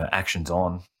there, but, you know, actions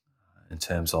on in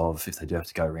terms of if they do have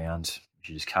to go around, which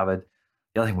you just covered.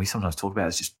 The other thing we sometimes talk about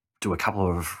is just do a couple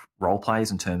of role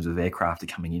plays in terms of aircraft are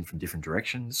coming in from different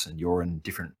directions and you're in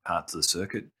different parts of the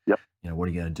circuit. Yep. You know, what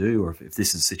are you going to do? Or if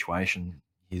this is a situation,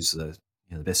 here's the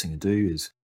best thing to do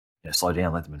is, you know, slow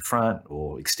down, let them in front,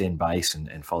 or extend base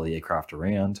and follow the aircraft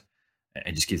around,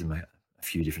 and just give them a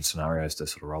few different scenarios to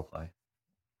sort of role play.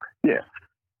 Yeah.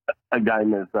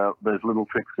 Again, there's little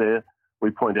tricks there.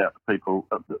 We point out to people,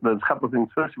 there's a couple of things,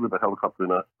 firstly with the helicopter.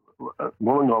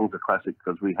 Wollongong's a classic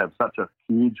because we have such a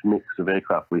huge mix of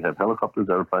aircraft. We have helicopters,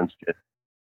 aeroplanes, jets,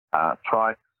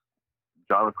 trikes,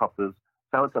 gyrocopters.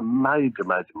 So it's a major,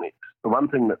 major mix. The one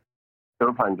thing that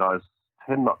aeroplane guys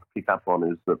tend not to pick up on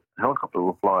is that a helicopter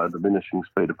will fly a diminishing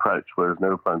speed approach, whereas an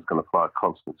aeroplane is going to fly a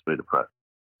constant speed approach.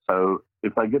 So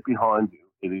if they get behind you,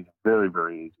 it is very,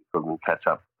 very easy for them to catch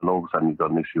up, and all of a sudden you've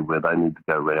got an issue where they need to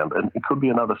go round, and it could be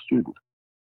another student.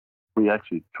 We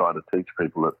actually try to teach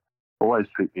people that always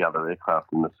treat the other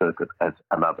aircraft in the circuit as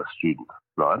another student,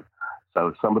 right? So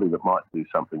it's somebody that might do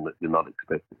something that you're not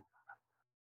expecting.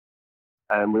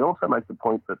 And we also make the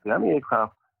point that the only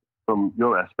aircraft, from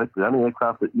your aspect, the only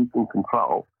aircraft that you can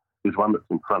control is one that's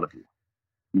in front of you.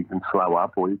 You can slow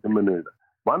up or you can manoeuvre.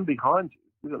 one behind you,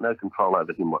 you've got no control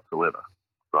over him whatsoever,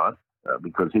 right?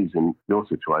 Because he's in your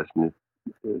situation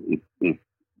if he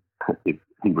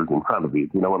was in front of you.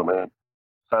 Do you know what I mean?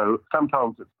 So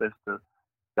sometimes it's best to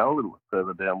go a little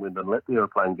further downwind and let the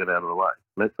aeroplane get out of the way.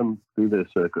 Let them do their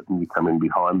circuit and you come in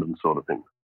behind them, sort of thing.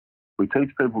 We teach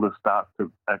people to start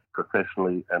to act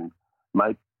professionally and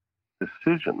make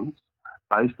decisions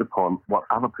based upon what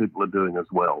other people are doing as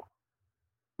well.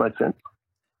 Make sense?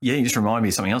 Yeah, you just remind me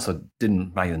of something else. I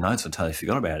didn't make the notes. I totally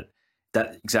forgot about it.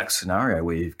 That exact scenario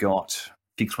where you've got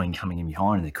fixed wing coming in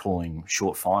behind and they're calling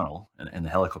short final and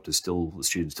the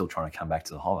student's still trying to come back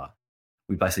to the hover.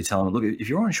 We basically tell them, look, if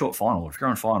you're on short final, if you're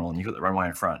on final and you've got the runway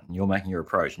in front and you're making your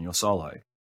approach and you're solo,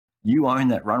 you own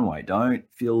that runway. Don't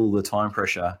feel the time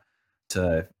pressure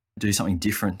to do something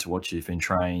different to what you've been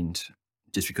trained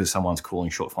just because someone's calling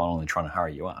short final and they're trying to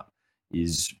hurry you up.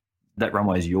 That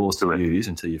runway is yours to use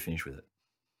until you finish with it.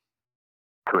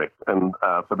 Correct. And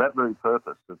for that very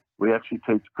purpose, we actually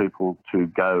teach people to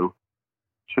go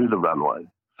to the runway.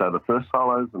 So the first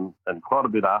solos and quite a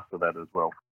bit after that as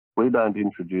well. We don't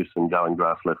introduce them going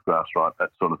grass left, grass right,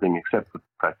 that sort of thing, except for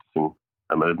practicing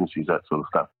emergencies, that sort of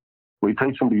stuff. We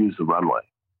teach them to use the runway.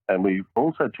 And we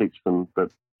also teach them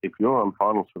that if you're on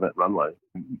finals for that runway,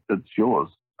 it's yours.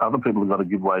 Other people have got to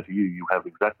give way to you. You have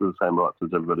exactly the same rights as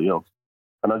everybody else.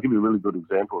 And I'll give you a really good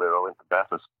example there. I went to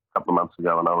Bathurst a couple of months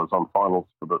ago and I was on finals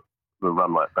for the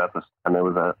runway at Bathurst. And there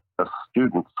was a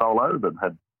student solo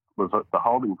that was at the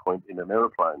holding point in an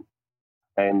aeroplane.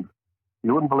 And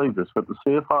you wouldn't believe this, but the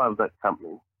CFI of that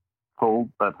company called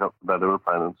that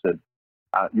aeroplane and said,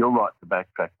 you're right to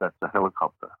backtrack, that's a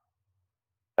helicopter.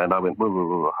 And I went,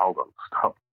 whoa, hold on,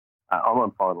 stop. I'm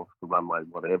on finals for runway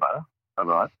whatever, all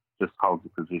right, just hold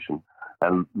your position.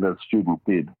 And the student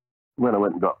did. When I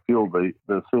went and got fuel, the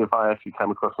CFI actually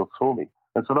came across and saw me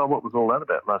and said, what was all that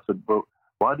about? And I said, well,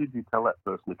 why did you tell that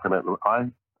person to come out?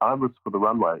 I was for the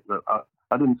runway.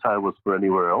 I didn't say I was for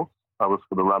anywhere else. I was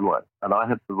for the runway, and I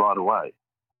had to right away.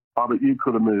 But you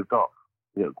could have moved off.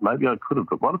 Yeah, maybe I could have,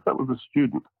 but what if that was a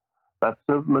student? That's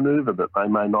a manoeuvre that they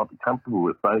may not be comfortable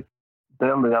with.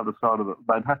 Down the other side of it,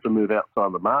 they'd have to move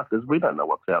outside the markers. We don't know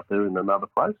what's out there in another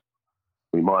place.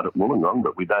 We might at Wollongong,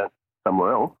 but we don't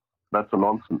somewhere else. That's a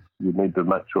nonsense. You need to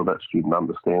make sure that student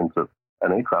understands that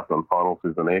an aircraft on finals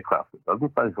is an aircraft. It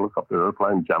doesn't say helicopter,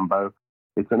 airplane, jumbo.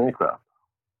 It's an aircraft.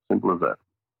 Simple as that.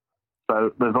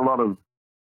 So there's a lot of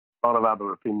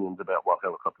other opinions about what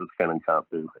helicopters can and can't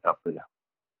do out there.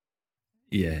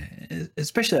 Yeah,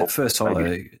 especially that first solo.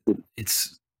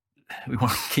 We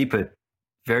want to keep it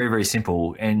very, very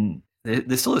simple. And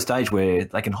there's still a stage where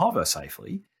they can hover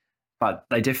safely, but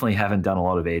they definitely haven't done a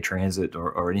lot of air transit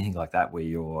or anything like that where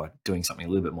you're doing something a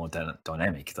little bit more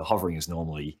dynamic. The hovering is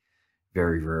normally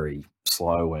very, very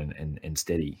slow and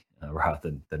steady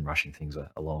rather than rushing things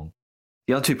along.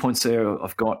 The other 2 points there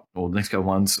I've got, or the next couple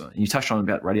ones, you touched on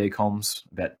about radio comms,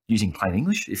 about using plain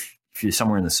English. If you're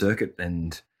somewhere in the circuit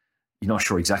and you're not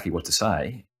sure exactly what to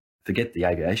say, forget the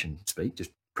aviation speak.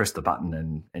 Just press the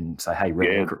button and say, hey,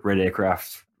 red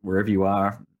aircraft, wherever you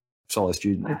are, solo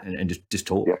student, and just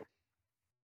talk. Yeah.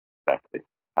 Exactly.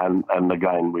 And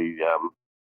again, we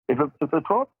if they're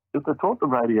taught the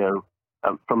radio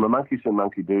from the monkey see,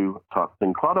 monkey do type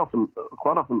thing, quite often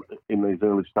in these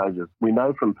early stages, we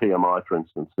know from PMI, for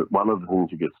instance, that one of the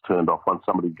things that gets turned off once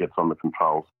somebody gets on the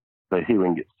controls, their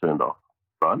hearing gets turned off,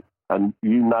 right? And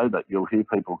you know that you'll hear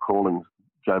people calling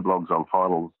Joe Bloggs on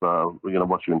finals,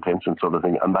 what's your intention sort of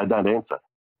thing, and they don't answer.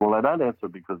 Well, they don't answer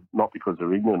not because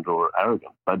they're ignorant or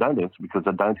arrogant. They don't answer because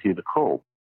they don't hear the call,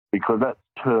 because that's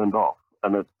turned off.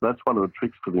 And that's one of the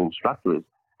tricks for the instructor is,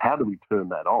 how do we turn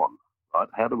that on, right?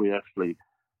 How do we actually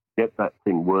get that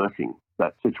thing working,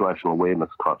 that situational awareness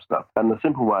type stuff? And the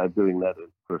simple way of doing that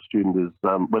for a student is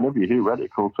whenever you hear radio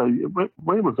call, say,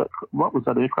 where was that? What was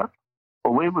that aircraft?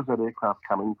 Or where was that aircraft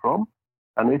coming from?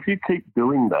 And if you keep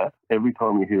doing that every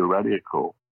time you hear a radio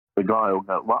call, the guy will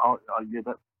go,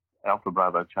 that's Alpha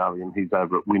Bravo Charlie, and he's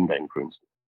over at Windang, for instance.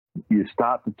 You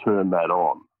start to turn that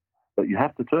on. But you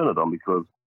have to turn it on because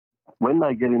when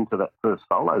they get into that first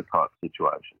solo type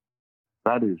situation,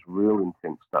 that is real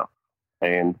intense stuff.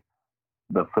 And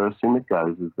the first thing that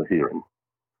goes is the hearing.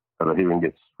 So the hearing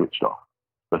gets switched off.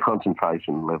 The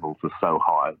concentration levels are so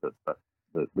high that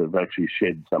they've actually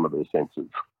shed some of their senses.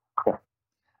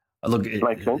 Look,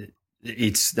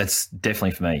 that's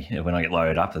definitely for me. When I get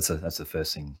loaded up, that's the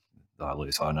first thing that I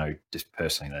lose. I know just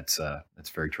personally that's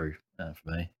very true for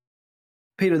me.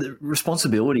 Peter, the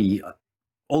responsibility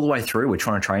all the way through, we're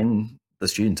trying to train the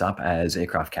students up as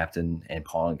aircraft captain and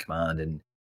pilot in command, and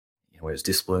whether it's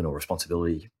discipline or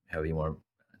responsibility, however you want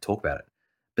to talk about it.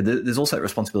 But there's also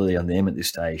responsibility on them at this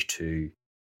stage to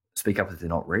speak up if they're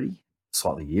not ready,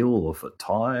 slightly ill, or if they're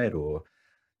tired, or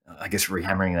I guess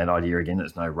rehammering that idea again.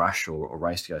 There's no rush or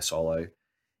race to go solo.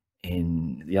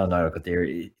 And the other note I got there,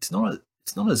 it's not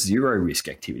a zero risk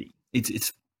activity.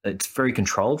 It's very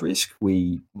controlled risk.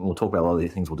 We'll talk about a lot of the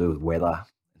things we'll do with weather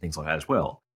and things like that as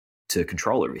well to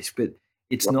control the risk. But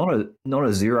it's not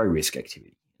a zero risk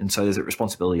activity, and so there's a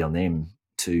responsibility on them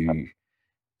to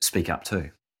speak up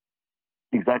too.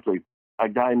 Exactly.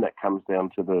 Again, that comes down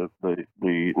to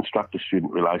the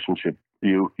instructor-student relationship.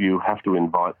 You have to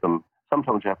invite them.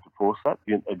 Sometimes you have to force that.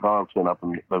 A guy will turn up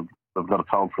and they've got a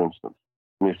cold, for instance,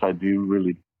 and you say, "Do you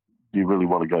really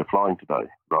want to go flying today?"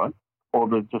 Right? Or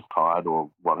they're just tired or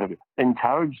whatever.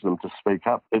 Encourage them to speak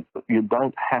up. You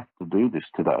don't have to do this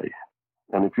today.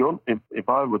 And if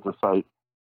I were to say,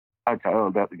 "Okay, I'm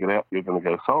about to get out, you're going to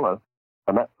go solo,"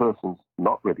 and that person's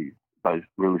not ready, they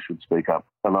really should speak up.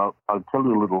 And I'll tell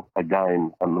you a little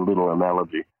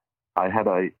analogy. I had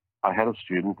a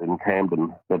student in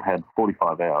Camden that had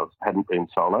 45 hours, hadn't been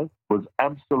solo, was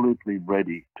absolutely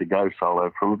ready to go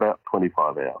solo from about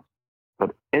 25 hours.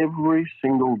 But every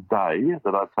single day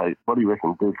that I'd say, "What do you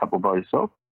reckon? Do a couple by yourself?"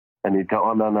 And he'd go,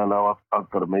 "Oh, no, I've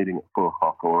got a meeting at 4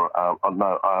 o'clock," or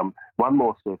one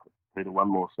more circuit, Peter, one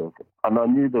more circuit. And I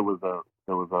knew there was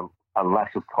a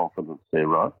lack of confidence there,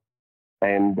 right?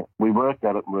 And we worked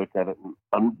at it,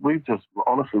 and we just,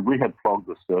 honestly, we had flogged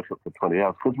the circuit for 20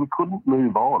 hours because we couldn't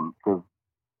move on, because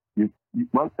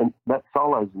and that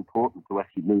solo is important to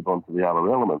actually move on to the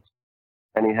other elements.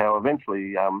 Anyhow,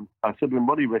 eventually, I said to him,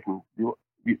 "What do you reckon?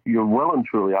 You're well and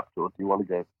truly up to it. Do you want to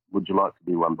go? Would you like to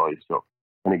do one by yourself?"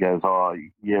 And he goes, "Oh,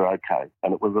 yeah, okay."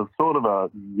 And it was a sort of a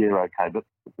yeah, okay. But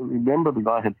remember, the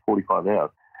guy had 45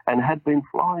 hours and had been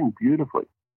flying beautifully.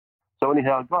 So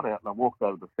anyhow, I got out and I walked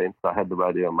over the fence. I had the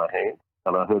radio in my hand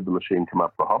and I heard the machine come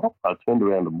up the hopper. I turned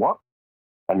around and watched,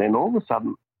 and then all of a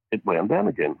sudden it wound down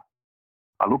again.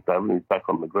 I looked over and he's back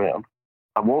on the ground.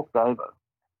 I walked over.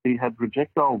 He had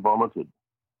projectile vomited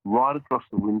right across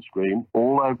the windscreen,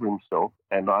 all over himself,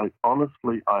 and I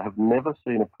have never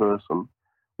seen a person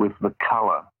with the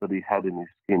colour that he had in his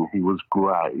skin. He was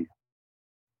grey.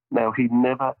 Now, he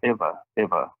never, ever,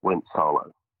 ever went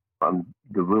solo. And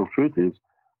the real truth is,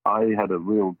 I had a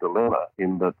real dilemma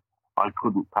in that I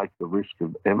couldn't take the risk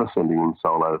of ever sending him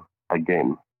solo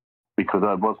again, because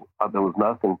there was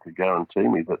nothing to guarantee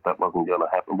me that wasn't going to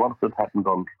happen. What if it happened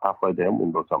on halfway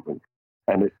downwind or something?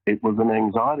 And it was an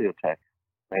anxiety attack.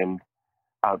 And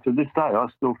to this day, I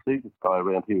still see this guy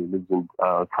around here who lives in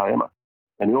Kiama.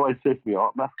 And he always says to me, "I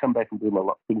must come back and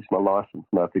finish my license."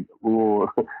 And I think, "Oh,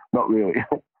 not really."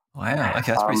 Wow,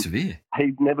 okay, that's pretty severe.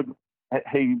 He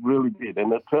really did.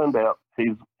 And it turned out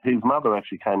his mother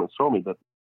actually came and saw me that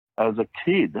as a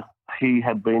kid, he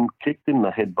had been kicked in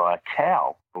the head by a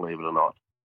cow, believe it or not.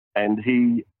 And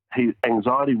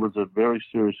anxiety was a very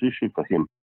serious issue for him.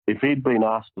 If he'd been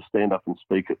asked to stand up and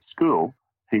speak at school,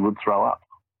 he would throw up.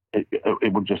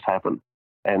 It would just happen.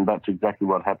 And that's exactly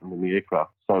what happened in the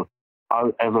aircraft. So,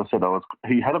 as I said,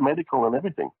 he had a medical and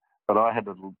everything, but I had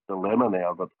a dilemma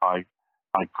now that I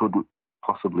couldn't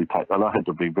possibly take. And I had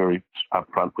to be very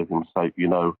upfront with him, say,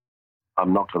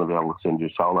 "I'm not going to be able to send you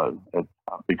solo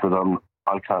because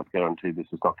I can't guarantee this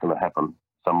is not going to happen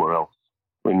somewhere else.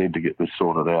 We need to get this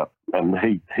sorted out." And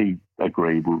he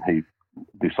agreed, and he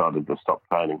decided to stop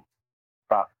training.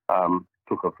 But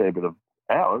took a fair bit of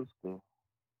hours to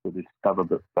discover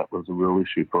that was a real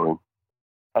issue for him.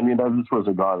 And, this was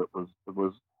a guy that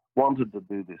was wanted to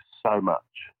do this so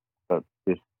much, but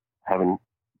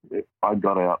I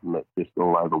got out and it just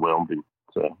all overwhelmed him.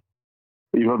 So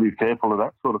you've got to be careful of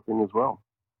that sort of thing as well.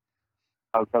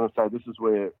 I was going to say, this is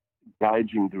where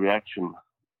gauging the reaction,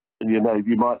 you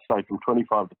might say from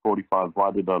 25 to 45,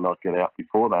 why did I not get out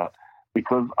before that?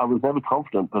 Because I was never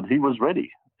confident that he was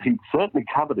ready. He'd certainly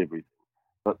covered everything,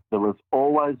 but there was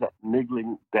always that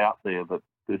niggling doubt there that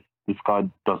this guy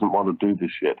doesn't want to do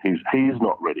this yet. He's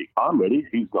not ready. I'm ready.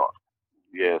 He's not.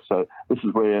 Yeah, so this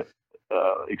is where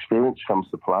experience comes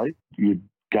to play. You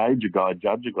gauge a guy,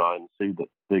 judge a guy, and see that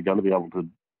they're going to be able to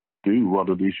do what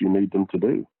it is you need them to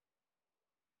do.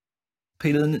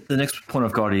 Peter, the next point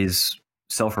I've got is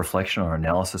self-reflection or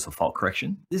analysis or fault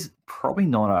correction. This is probably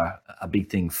not a big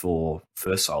thing for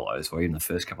first solos or even the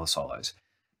first couple of solos,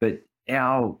 but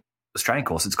our Australian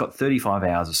course, it's got 35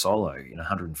 hours of solo in a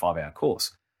 105-hour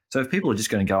course. So if people are just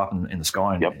going to go up in the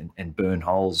sky and burn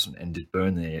holes and just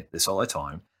burn their solo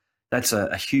time, that's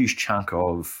a huge chunk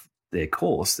of their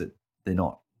course that they're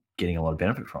not getting a lot of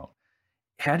benefit from.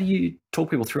 How do you talk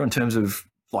people through in terms of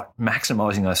like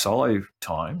maximising their solo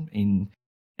time and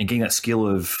getting that skill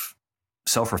of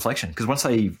self-reflection? Because once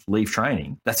they leave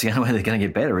training, that's the only way they're going to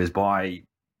get better is by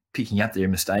picking up their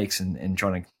mistakes and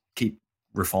trying to keep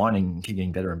refining and keep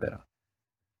getting better and better?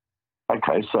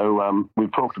 Okay, so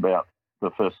we've talked about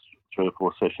the first 3 or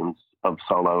 4 sessions of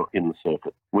solo in the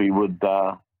circuit. We would,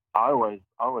 I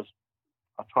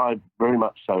try very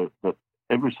much so that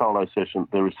every solo session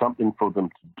there is something for them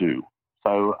to do.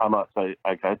 So I might say,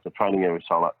 okay, it's a training area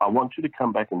solo. I want you to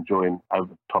come back and join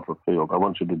over top of field. I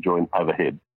want you to join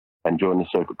overhead and join the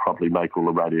circuit properly, make all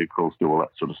the radio calls, do all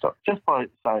that sort of stuff. Just by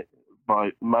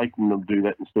making them do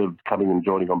that instead of coming and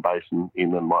joining on base and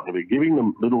in and whatever, giving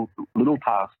them little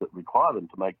tasks that require them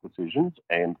to make decisions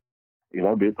and,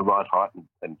 be at the right height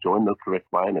and join the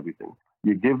correct way and everything.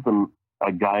 You give them,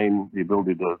 again, the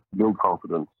ability to build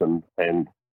confidence and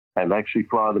actually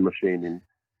fly the machine in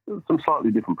some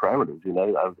slightly different parameters,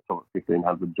 over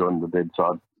 1500, join the dead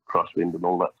side, crosswind and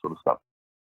all that sort of stuff.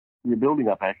 You're building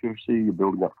up accuracy, you're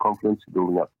building up confidence, you're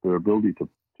building up their ability to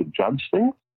judge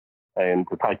things and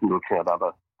to take into account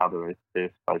other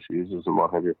airspace users and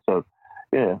what have you. So,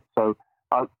 yeah,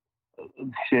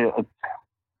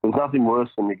 there's nothing worse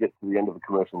than you get to the end of a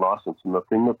commercial license and the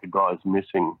thing that the guy's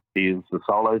missing is the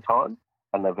solo time,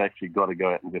 and they've actually got to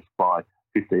go out and just fly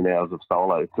 15 hours of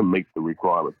solo to meet the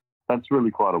requirement. That's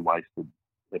really quite a wasted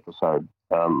episode.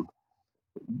 Do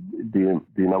you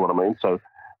know what I mean? So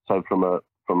from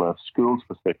a school's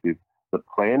perspective, the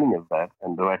planning of that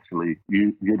and to actually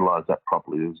utilise that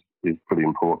properly is pretty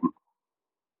important.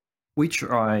 We've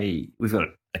got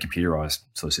a computerised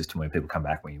sort of system where people come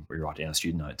back when we write down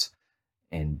student notes,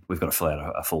 and we've got to fill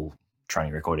out a full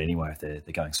training record anyway if they're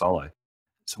going solo.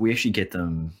 So we actually get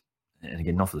them, and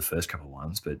again, not for the first couple of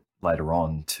ones, but later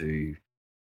on to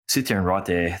sit there and write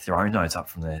their own notes up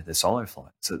from their solo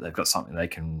flight so that they've got something they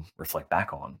can reflect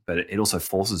back on. But it also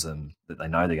forces them that they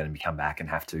know they're going to come back and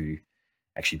have to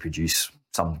actually produce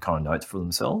some kind of notes for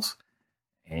themselves.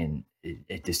 And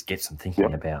it just gets them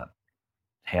thinking about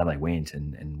how they went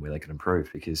and where they could improve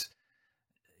because,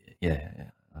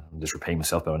 I'm just repeating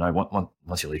myself, but I know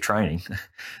once you leave training,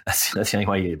 that's the only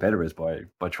way you get better is by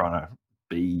trying to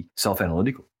be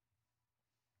self-analytical.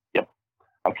 Yep.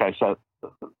 Okay, so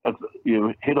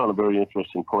you hit on a very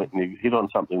interesting point, and you hit on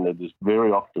something that is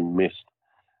very often missed.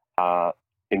 I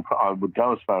would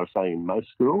go as far as saying in most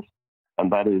schools,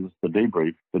 and that is the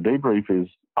debrief. The debrief is,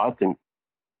 I think,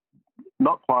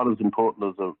 not quite as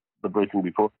important as the briefing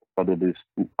before, but it is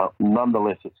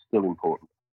nonetheless it's still important.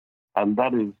 And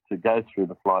that is to go through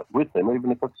the flight with them,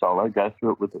 even if it's solo, go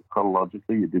through it with it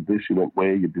chronologically. You did this, you went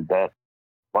where, you did that.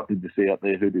 What did you see out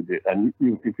there? Who did you? And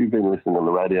if you've been listening on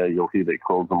the radio, you'll hear their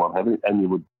calls and what have you. And you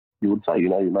would say, you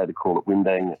made a call at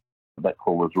Windang, that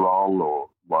call was wrong or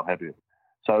what have you.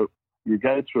 So you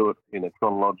go through it in a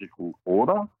chronological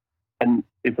order. And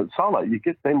if it's solo, you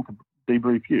get them to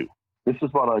debrief you. This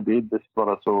is what I did. This is what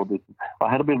I saw. I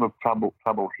had a bit of trouble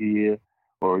here.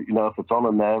 Or, if it's on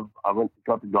a nav, I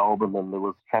got to Goulburn and there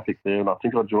was traffic there and I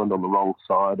think I joined on the wrong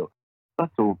side.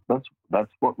 That's all. That's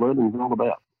what learning is all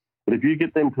about. But if you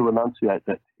get them to enunciate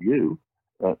that to you,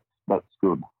 that's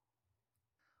good.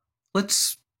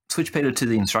 Let's switch, Peter, to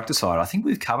the instructor side. I think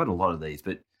we've covered a lot of these,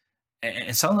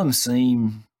 and some of them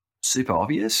seem super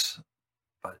obvious,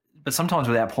 but sometimes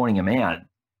without pointing them out,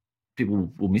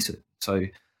 people will miss it. So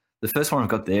the first one I've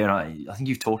got there, and I think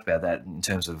you've talked about that in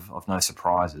terms of no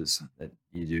surprises, that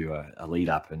you do a lead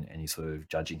up and you're sort of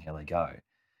judging how they go.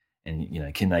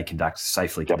 And, can they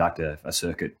safely conduct a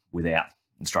circuit without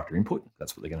instructor input?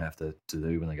 That's what they're going to have to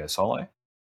do when they go solo.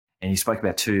 And you spoke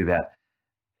about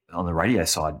on the radio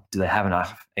side, do they have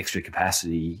enough extra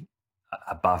capacity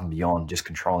above and beyond just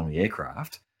controlling the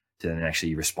aircraft to then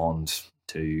actually respond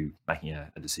to making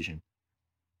a decision?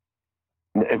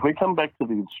 If we come back to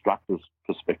the instructor's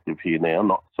perspective here now,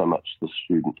 not so much the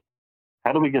student,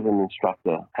 how do we get an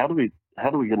instructor? How do we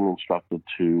get an instructor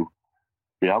to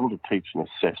be able to teach and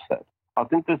assess that? I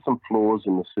think there's some flaws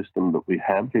in the system that we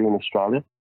have here in Australia.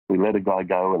 We let a guy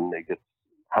go and he gets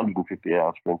 150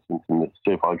 hours, for instance, and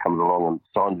the CFI comes along and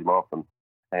signs him off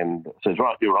and says,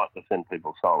 right, you're right to send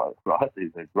people solo, right?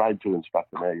 He's a grade 2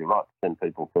 instructor now, you're right to send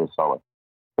people first solo.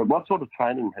 But what sort of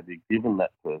training have you given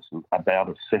that person about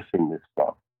assessing this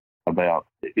stuff, about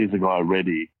is a guy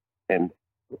ready? And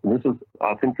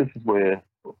I think this is where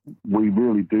we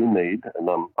really do need, and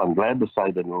I'm glad to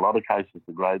say that in a lot of cases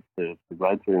the grade 3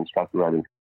 instructor rating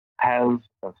has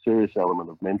a serious element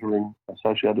of mentoring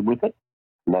associated with it,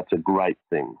 and that's a great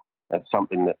thing. That's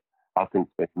something that I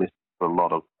think's been missed for a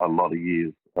lot of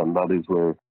years, and that is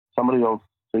where somebody else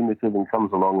senior to them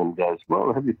comes along and goes,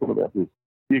 well, have you thought about this?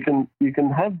 You can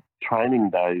have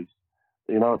training days.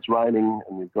 It's raining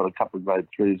and you've got a couple of grade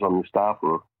 3s on your staff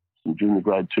or some junior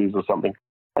grade 2s or something,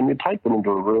 and you take them into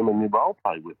a room and you role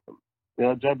play with them.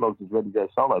 J Blogs is ready to go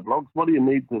solo. Blogs, what do you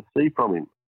need to see from him?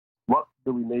 What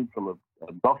do we need from a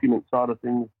document side of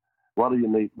things? What do you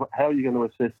need? How are you going to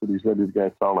assess that he's ready to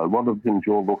go solo? What are the things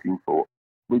you're looking for?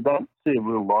 We don't see a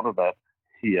real lot of that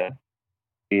here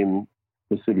in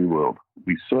the city world.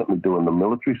 We certainly do in the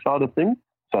military side of things.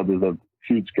 So there's a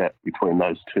huge gap between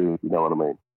those two, if you know what I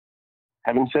mean.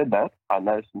 Having said that, I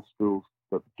know some schools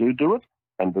that do it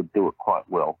and that do it quite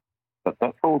well. But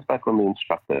that falls back on the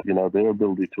instructor, their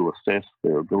ability to assess,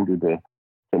 their ability to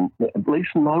at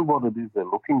least know what it is they're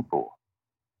looking for.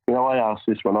 I ask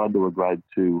this when I do a grade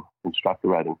 2 instructor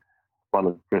rating. One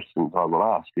of the questions I will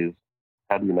ask is,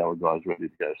 how do you know a guy's ready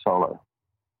to go solo?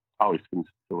 Oh, he's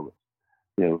finished syllabus.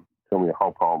 Tell me a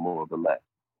whole pile more than that,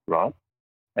 right?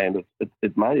 And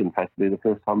it may, in fact, be the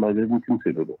first time they've even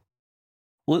considered it.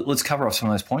 Well, let's cover off some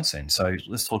of those points then. So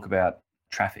let's talk about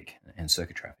traffic and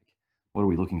circuit traffic. What are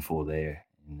we looking for there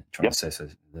in trying to assess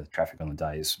the traffic on the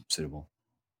day is suitable?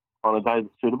 On a day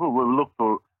that's suitable, we look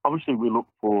for, I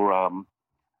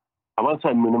won't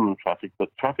say minimum traffic, but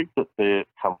traffic that they're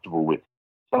comfortable with.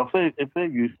 So if they're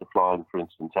used to flying, for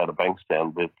instance, out of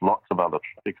Bankstown with lots of other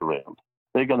traffic around,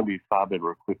 they're going to be far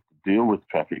better equipped to deal with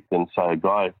traffic than, say, a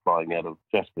guy flying out of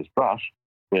Jasper's Brush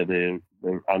where they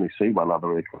only see one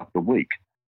other aircraft a week.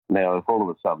 Now, if all of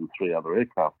a sudden 3 other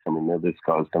aircraft come in there, this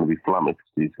guy's going to be flummoxed.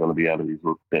 He's going to be out of his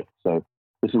depth. So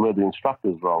this is where the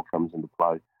instructor's role comes into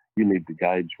play. You need to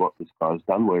gauge what this guy's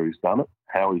done, where he's done it,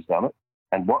 how he's done it,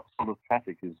 and what sort of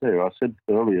traffic is there. I said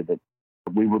earlier that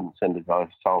we wouldn't send a guy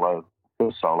solo,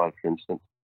 for instance,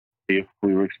 if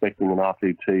we were expecting an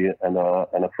RPT and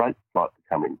a freight flight to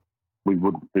come in. We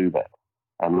wouldn't do that.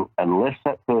 Unless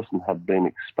that person had been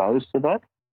exposed to that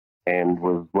and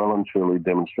was well and truly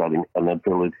demonstrating an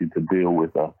ability to deal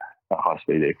with a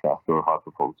high-speed aircraft or a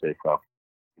high-performance aircraft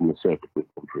in the circuit with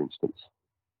them, for instance.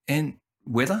 And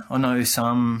weather? I know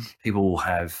some people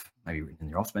have maybe written in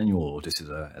their ops manual or just as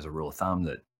a rule of thumb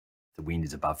that the wind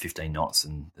is above 15 knots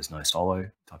and there's no solo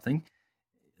type thing.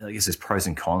 I guess there's pros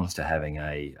and cons to having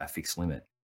a fixed limit.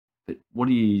 But what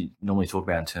do you normally talk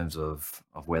about in terms of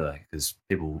weather? Because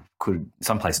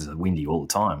some places are windy all the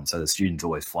time, so the students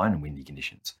always flown in windy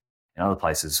conditions. In other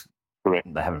places,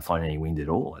 correct, they haven't flown any wind at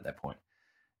all at that point.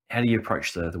 How do you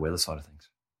approach the weather side of things?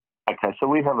 Okay, so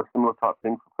we have a similar type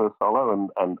thing for first solo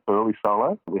and early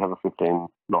solo. We have a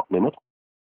 15-knot limit.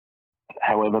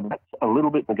 However, that's a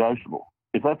little bit negotiable.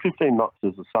 If that 15 knots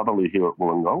is a southerly here at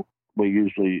Wollongong,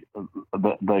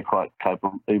 they're quite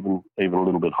capable, even a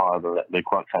little bit higher than that, they're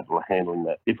quite capable of handling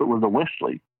that. If it was a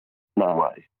westerly, no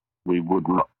way. We would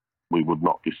not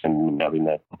be sending them out in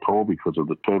that at all because of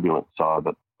the turbulent side.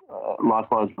 But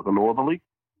likewise with the northerly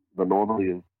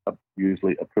is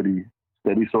usually a pretty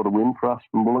steady sort of wind for us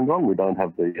from Wollongong. We don't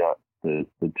have the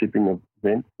tipping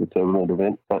event, the turbulent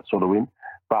event, that sort of wind.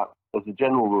 But as a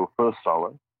general rule, first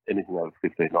solo, anything over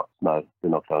 15 knots, no, we're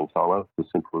not going solo. It's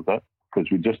as simple as that. Because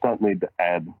we just don't need to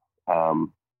add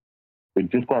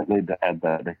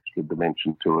that extra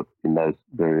dimension to it in those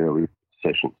very early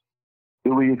sessions.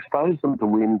 Do we expose them to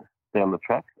wind down the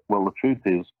track? Well, the truth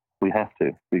is we have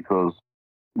to, because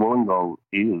Wollongong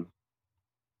is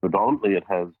predominantly, it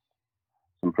has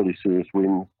some pretty serious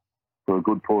winds for a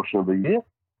good portion of the year,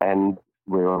 and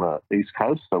we're on the east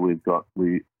coast, so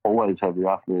we always have the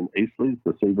afternoon easterlies,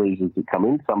 the sea breezes that come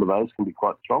in. Some of those can be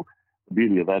quite strong. The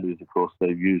beauty of that is, of course,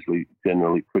 they're usually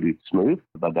generally pretty smooth.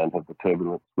 They don't have the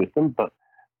turbulence with them. But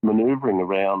manoeuvring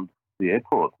around the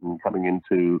airport and coming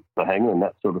into the hangar and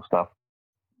that sort of stuff,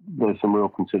 there's some real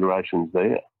considerations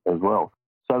there as well.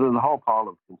 So there's a whole pile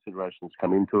of considerations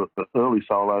come into it. But early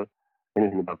solo,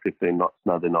 anything above 15 knots,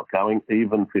 no, they're not going.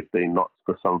 Even 15 knots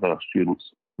for some of our students,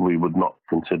 we would not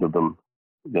consider them.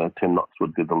 10 knots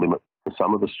would be the limit for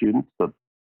some of the students that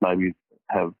maybe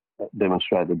have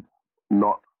demonstrated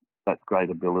not that great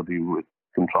ability with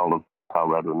control of tail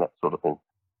rudder and that sort of thing.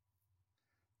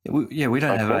 We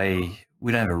don't have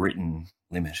a written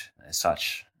limit as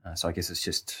such. So I guess it's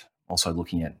just also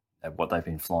looking at what they've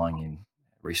been flying in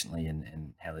recently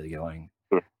and how they're going.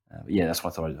 Sure. That's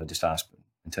what I thought I'd just ask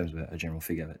in terms of a general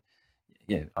figure. But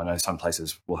yeah, I know some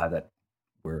places will have that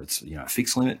where it's a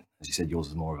fixed limit. As you said, yours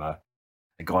is more of a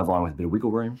guideline with a bit of wiggle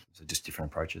room. So just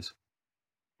different approaches.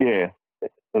 Yeah.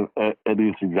 It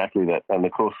is exactly that. And,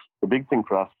 of course, the big thing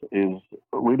for us is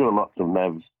we do lots of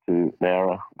navs to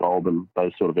Nowra, Goulburn,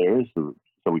 those sort of areas. So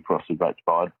we cross the Great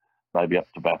Divide, maybe up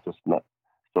to Bathurst and that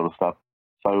sort of stuff.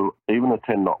 So even a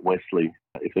 10-knot westerly,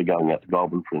 if they're going out to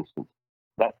Goulburn, for instance,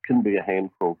 that can be a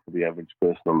handful for the average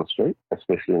person on the street,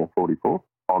 especially in a 44,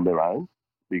 on their own,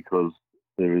 because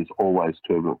there is always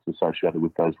turbulence associated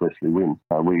with those westerly winds.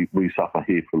 We suffer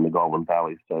here from the Goulburn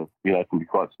Valley, so it can be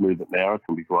quite smooth at Nowra, it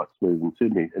can be quite smooth in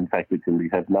Sydney. In fact, it can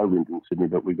have no wind in Sydney,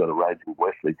 but we've got a raging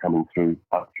westerly coming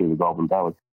up through the Goulburn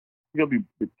Valley. You've got to be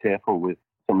a bit careful with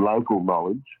some local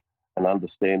knowledge and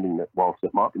understanding that whilst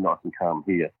it might be nice and calm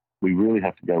here, we really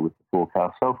have to go with the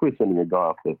forecast. So if we're sending a guy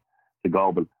up to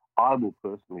Goulburn, I will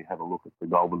personally have a look at the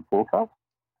Goulburn forecast.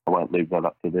 I won't leave that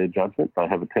up to their judgment. They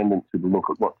have a tendency to look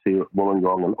at what's here at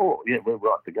Wollongong and, we're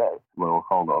right to go. Well,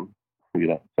 hold on.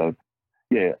 So,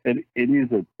 yeah, it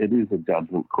is a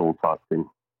judgment call type thing.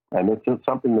 And it's just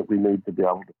something that we need to be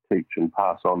able to teach and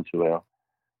pass on to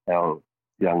our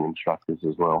young instructors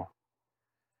as well.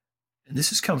 And this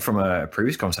has come from a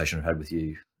previous conversation I've had with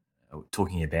you,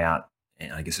 talking about,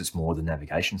 and I guess it's more the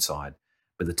navigation side,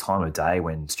 but the time of day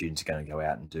when students are going to go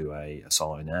out and do a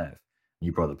solo nav.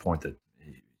 You brought the point that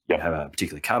you have a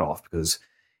particular cutoff, because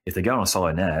if they go on a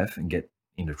solo nav and get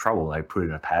into trouble, they put it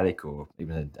in a paddock or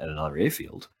even at another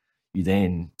airfield, you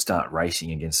then start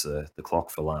racing against the clock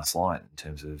for last light in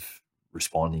terms of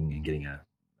responding and getting a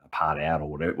part out or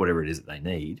whatever it is that they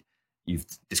need. You've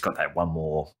just got that one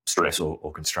more stress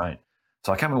or constraint.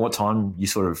 So I can't remember what time you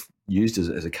sort of used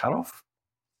as a cutoff.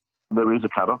 There is a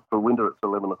cutoff. For winter, it's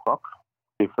 11 o'clock.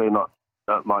 If they're not,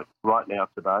 like right now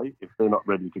today, if they're not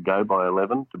ready to go by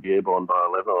 11, to be airborne by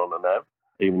 11 on a nav,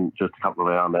 even just a couple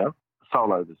of hours now,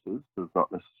 solo this is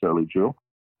not necessarily dual.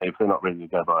 If they're not ready to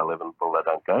go by 11, well, they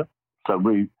don't go. So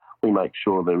we make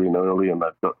sure they're in early and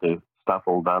they've got their stuff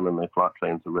all done and their flight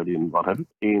plans are ready and what have you.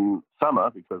 In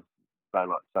summer, because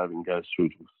daylight saving goes through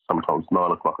to sometimes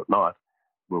 9 o'clock at night,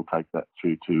 we'll take that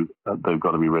through to they've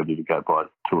got to be ready to go by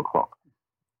 2 o'clock.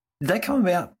 Did that come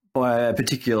about by a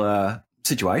particular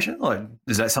situation? Like,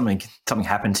 is that something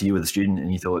happened to you with a student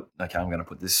and you thought, okay, I'm going to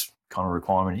put this kind of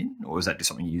requirement in? Or was that just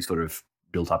something you sort of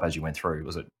built up as you went through?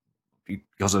 Was it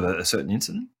because of a certain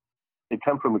incident? It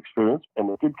came from experience, and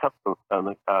it did come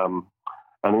from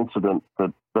an incident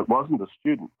that wasn't a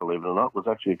student, believe it or not. It was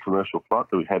actually a commercial flight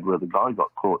that we had where the guy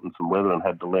got caught in some weather and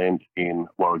had to land in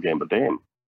Warragamba Dam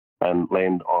and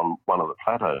land on one of the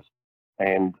plateaus.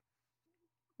 And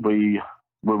we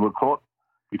were caught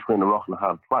between a rock and a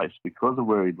hard place because of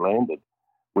where he'd landed.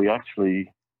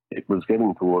 It was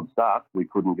getting towards dark. We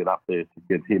couldn't get up there to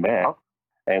get him out,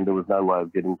 and there was no way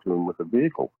of getting to him with a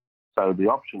vehicle. So the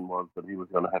option was that he was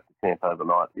going to have to camp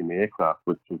overnight in the aircraft,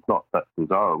 which was not that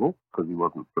desirable because he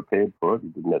wasn't prepared for it.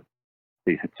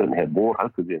 He certainly had water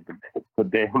because he had the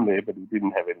dam there, but he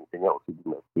didn't have anything else. He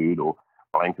didn't have food or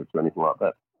blankets or anything like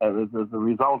that. And as a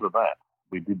result of that,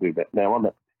 we did do that. Now, on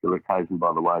that particular occasion,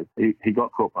 by the way, he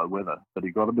got caught by weather, but he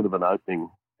got a bit of an opening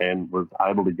and was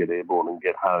able to get airborne and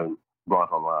get home right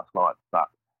on last night. But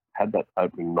had that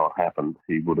opening not happened,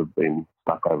 he would have been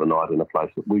stuck overnight in a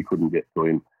place that we couldn't get to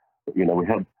him.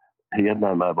 He had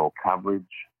no mobile coverage.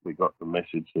 We got the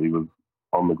message that he was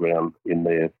on the ground in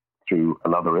there through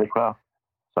another aircraft,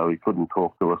 so he couldn't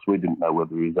talk to us. We didn't know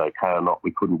whether he was okay or not.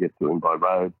 We couldn't get to him by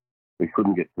road. We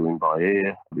couldn't get to him by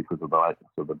air because of the lateness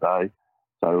of the day.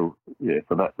 So,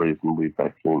 for that reason, we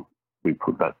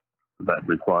put that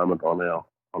requirement on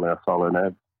our solo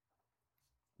nav.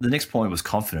 The next point was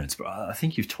confidence, but I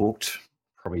think you've talked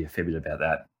probably a fair bit about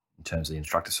that in terms of the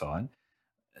instructor side.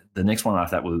 The next one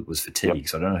after that was fatigue. Yep.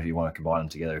 So I don't know if you want to combine them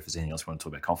together, if there's anything else you want to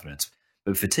talk about confidence.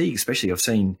 But fatigue, especially, I've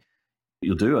seen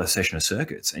you'll do a session of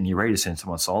circuits and you're ready to send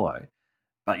someone solo,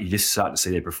 but you just start to see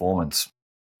their performance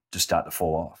just start to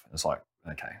fall off. And it's like,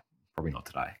 okay, probably not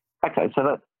today. Okay, so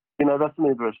that's an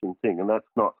interesting thing, and that's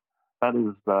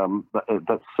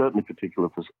certainly particular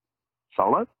for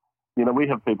solo. We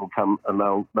have people come and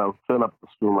they'll turn up at the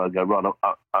school and they'll go,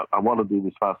 right, I want to do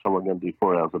this fast, so I'm going to do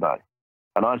 4 hours a day.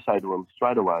 And I say to them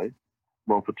straight away,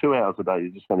 well, for 2 hours a day,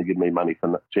 you're just going to give me money for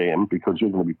that jam because you're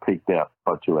going to be peaked out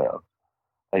by 2 hours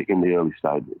in the early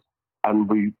stages. And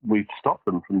we've stopped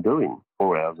them from doing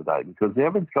 4 hours a day because the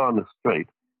average guy on the street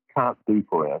can't do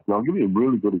 4 hours. And I'll give you a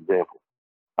really good example.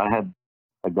 I had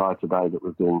a guy today that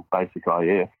was doing basic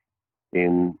IF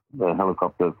in the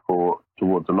helicopter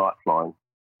towards the night flying.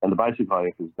 And the basic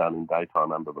IF is done in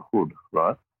daytime under the hood,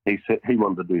 right? He said he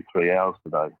wanted to do 3 hours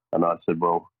today. And I said,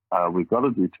 well, we've got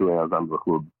to do 2 hours under the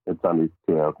hood. It's only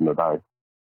 2 hours in a day.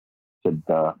 Said,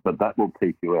 but that will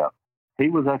peak you out. He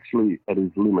was actually at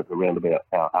his limit around about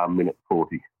our minute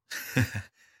 40.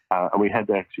 And we had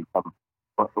to actually come.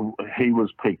 He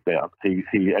was peaked out. He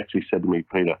actually said to me,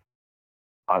 Peter,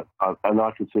 and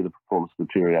I could see the performance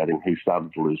deteriorating. He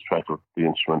started to lose track of the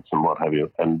instruments and what have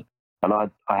you. And I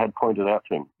had pointed out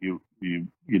to him,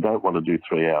 you don't want to do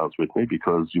 3 hours with me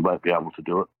because you won't be able to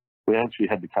do it. We actually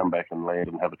had to come back and land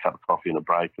and have a cup of coffee and a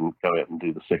break and go out and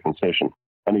do the second session.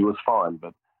 and he was fine.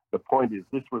 But the point is,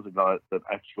 this was a guy that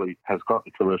actually has got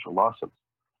the commercial license,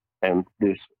 and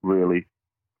this really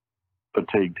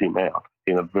fatigued him out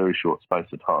in a very short space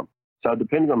of time. So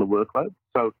depending on the workload,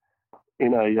 so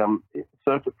in a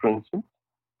circuit, for instance,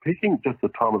 picking just the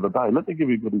time of the day, let me give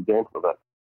you a good example of that.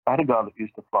 I had a guy that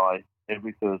used to fly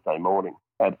every Thursday morning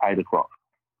at 8 o'clock,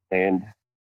 and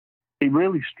he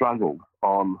really struggled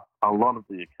on a lot of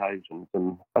the occasions.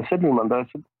 And I said to him one day, I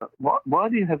said, why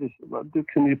do you have this?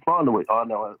 Can you fly on the week? I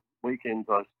know weekends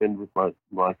I spend with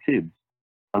my kids.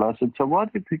 And I said, so why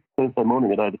do you pick Thursday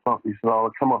morning at 8 o'clock? He said, I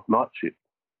come off night shift.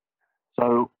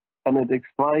 So, and it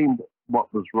explained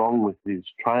what was wrong with his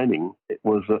training. It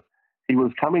was that he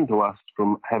was coming to us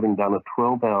from having done a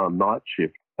 12-hour night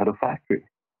shift at a factory.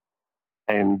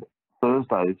 And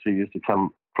Thursdays he used to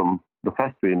come from the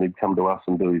factory and he'd come to us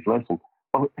and do his lesson.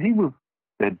 Well, he was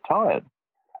dead tired.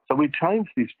 So we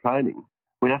changed his training.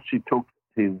 We actually took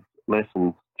his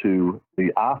lessons to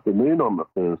the afternoon on the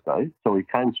Thursday, so he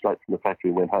came straight from the factory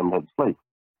and went home and had sleep.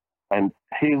 And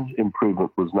his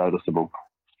improvement was noticeable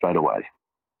straight away.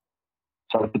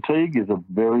 So fatigue is a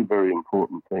very, very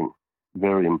important thing,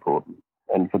 very important.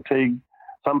 And fatigue,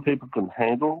 some people can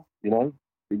handle,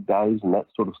 big days and that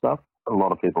sort of stuff. A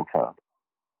lot of people can't.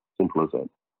 Simple as that.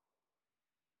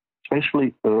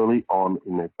 Especially early on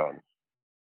in their training.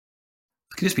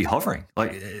 It could just be hovering.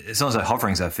 Like, it's not as though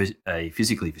hovering is a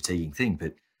physically fatiguing thing,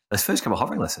 but those first couple of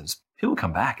hovering lessons, people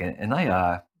come back and they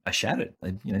are shattered.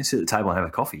 They sit at the table and have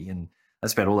a coffee, and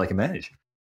that's about all they can manage.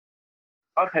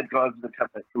 I've had guys that come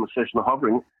back from a session of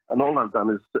hovering, and all they've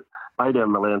done is lay down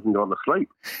in the lounge and go to sleep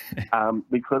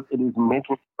because it is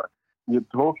mental. You're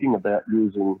talking about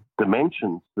using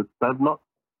dimensions that they've not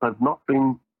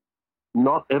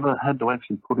ever had to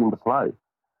actually put into play.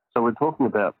 So we're talking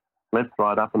about left,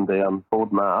 right, up and down,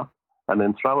 forward and aft, and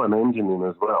then throw an engine in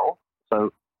as well.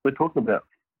 So we're talking about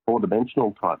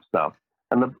four-dimensional type stuff.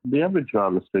 And the average guy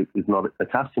on the street is not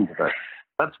accustomed to that.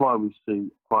 That's why we see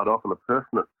quite often a person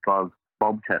that drives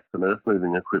bobcats and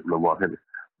earth-moving equipment and what have you.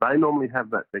 They normally have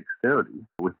that dexterity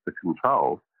with the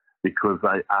controls because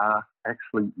they are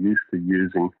actually used to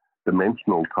using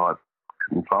dimensional type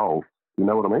controls. You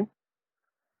know what I mean?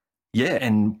 Yeah,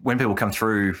 and when people come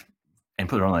through and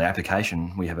put it on the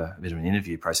application, we have a bit of an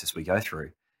interview process we go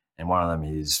through. And one of them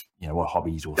is, what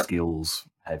hobbies or skills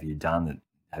have you done that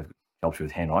have helped you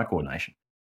with hand-eye coordination?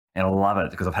 And I love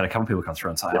it because I've had a couple of people come through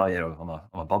and say, oh, yeah, I'm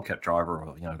a Bobcat driver,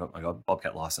 or, I got a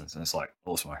Bobcat license. And it's like,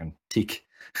 awesome, I can tick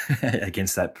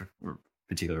against that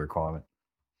particular requirement.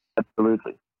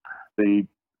 Absolutely.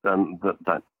 Don't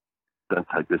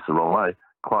take this the wrong way.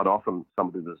 Quite often,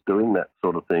 somebody that's doing that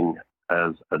sort of thing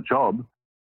as a job,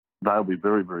 they'll be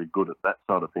very, very good at that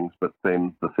side of things, but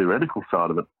then the theoretical side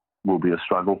of it will be a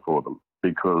struggle for them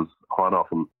because quite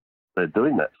often they're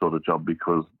doing that sort of job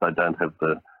because they don't have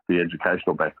the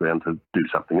educational background to do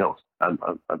something else. And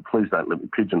please don't let me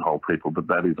pigeonhole people, but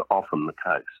that is often the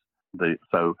case.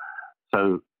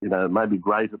 So it may be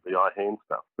great at the eye-hand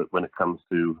stuff, but when it comes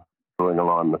to drawing a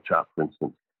line in the chart, for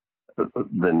instance,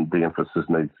 then the emphasis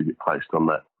needs to get placed on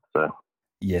that. So.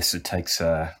 Yes, it takes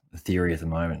the theory at the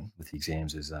moment with the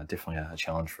exams is definitely a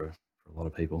challenge for a lot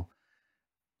of people.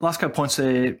 Last couple of points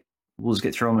there, we'll just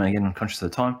get through them, and again, I'm conscious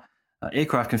of the time.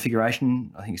 Aircraft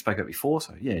configuration, I think you spoke about before.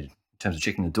 So, yeah, in terms of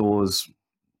checking the doors,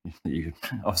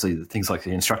 obviously things like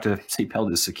the instructor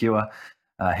seatbelt is secure.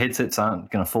 Headsets aren't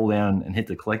going to fall down and hit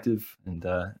the collective and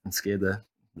scare the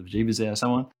bejeebers out of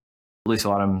someone. Loose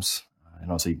items,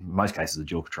 and obviously in most cases the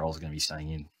dual controls are going to be staying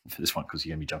in for this one because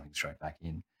you're going to be jumping straight back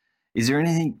in. Is there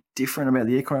anything different about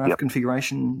the aircraft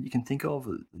configuration you can think of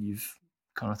that you've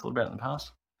kind of thought about in the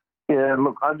past? Yeah,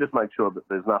 look, I just make sure that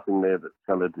there's nothing there that's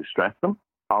going to distract them.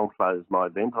 I'll close my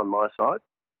vent on my side.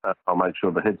 I'll make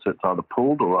sure the headset's either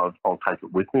pulled or I'll take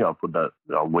it with me. I'll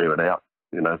wear it out,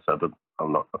 so that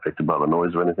I'm not affected by the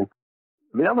noise or anything.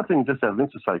 The other thing, just out of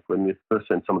interest, like when you first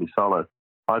send somebody solo,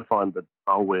 I find that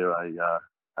I'll wear a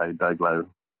Dayglow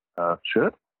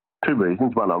shirt. Two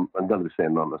reasons. One, I'm going to be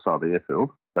standing on the side of the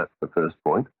airfield. That's the first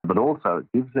point. But also it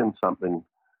gives them something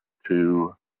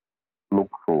to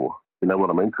look for. You know what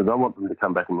I mean? Because I want them to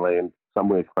come back and land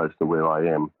somewhere close to where I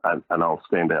am, and I'll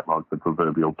stand out like the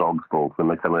proverbial dog's balls when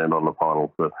they come around on the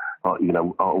final. So, I'll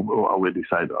already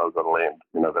say that I've got to land,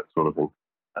 that sort of thing.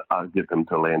 I get them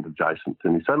to land adjacent to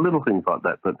me. So little things like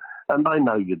that. And they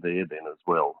know you're there then as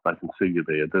well. They can see you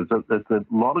there. There's a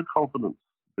lot of confidence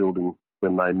building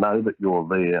when they know that you're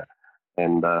there.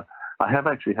 And I have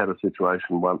actually had a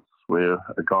situation once where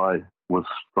a guy was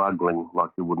struggling like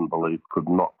you wouldn't believe, could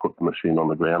not put the machine on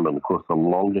the ground. And, of course, the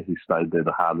longer he stayed there,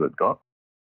 the harder it got.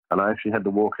 And I actually had to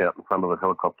walk out in front of the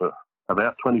helicopter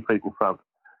about 20 feet in front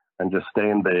and just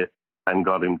stand there, and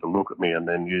got him to look at me and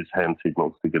then use hand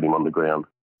signals to get him on the ground.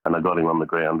 And I got him on the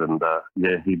ground, and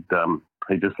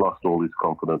he just lost all his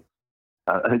confidence.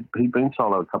 He'd been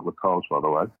solo a couple of times, by the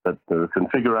way, but the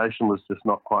configuration was just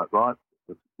not quite right.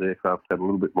 The aircraft had a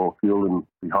little bit more fuel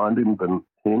behind him than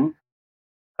him,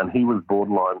 and he was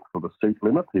borderline for the seat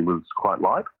limit. He was quite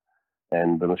light,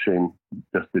 and the machine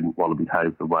just didn't want to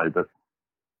behave the way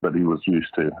that he was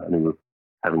used to, and he was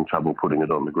having trouble putting it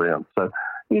on the ground. So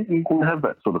you can have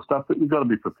that sort of stuff, but you've got to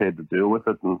be prepared to deal with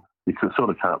it, and you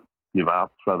sort of can't give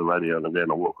up, throw the radio on the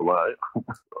ground and walk away,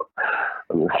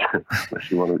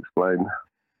 unless you want to explain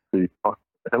the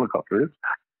helicopter is.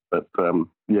 But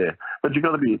but you've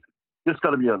got to be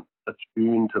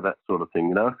attuned to that sort of thing,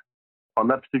 you know. On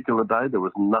that particular day, there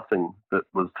was nothing that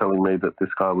was telling me that this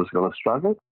guy was going to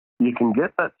struggle. You can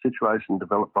get that situation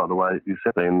developed, by the way. You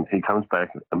said then he comes back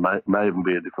and may even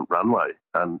be a different runway,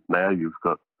 and now you've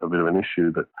got a bit of an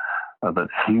issue that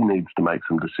he needs to make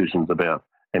some decisions about,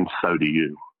 and so do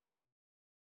you.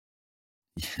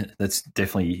 Yeah, that's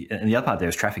definitely, and the other part there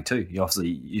is traffic too.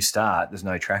 You start, there's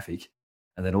no traffic,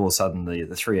 and then all of a sudden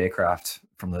the three aircraft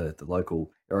from the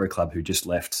local Aero Club who just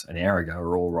left an hour ago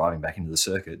are all arriving back into the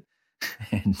circuit.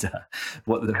 And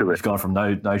we've gone from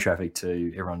no traffic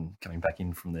to everyone coming back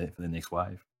in for the next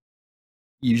wave.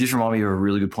 You just remind me of a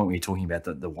really good point when you're talking about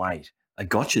the weight. A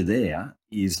gotcha there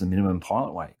is the minimum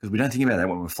pilot weight, because we don't think about that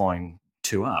when we're flying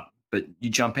two up. But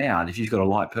you jump out, if you've got a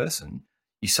light person,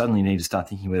 you suddenly need to start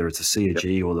thinking whether it's a C or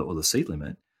G or the seat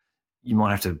limit. You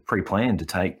might have to pre-plan to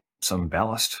take some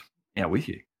ballast out with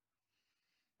you.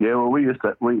 Yeah, well, in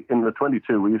the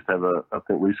 22 we used to have I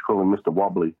think we used to call him Mr.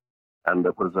 Wobbly. And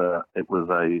it was a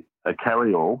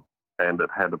carry-all, and it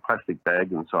had a plastic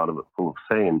bag inside of it full of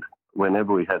sand.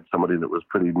 Whenever we had somebody that was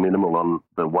pretty minimal on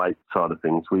the weight side of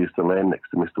things, we used to land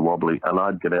next to Mr. Wobbly, and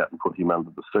I'd get out and put him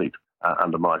under the seat,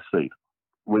 under my seat.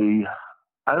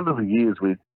 Over the years,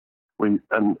 and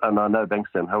I know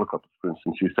Bankstown Helicopters, for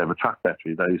instance, used to have a truck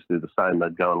battery. They used to do the same.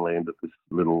 They'd go and land at this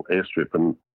little airstrip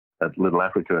and at Little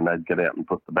Africa, and they'd get out and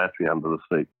put the battery under the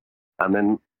seat. And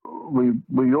then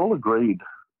we all agreed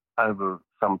over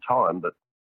some time that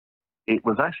it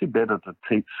was actually better to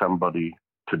teach somebody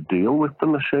to deal with the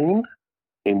machine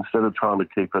instead of trying to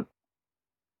keep it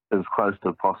as close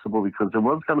as possible, because there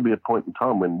was going to be a point in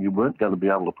time when you weren't going to be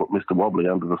able to put Mr. Wobbly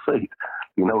under the seat.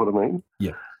 You know what I mean?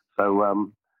 Yeah.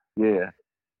 So,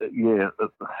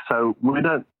 So we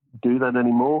don't do that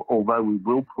anymore, although we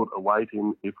will put a weight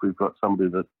in if we've got somebody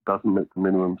that doesn't meet the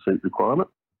minimum seat requirement.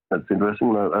 That's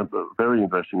interesting. A very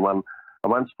interesting one. I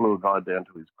once flew a guy down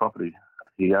to his property.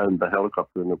 He owned the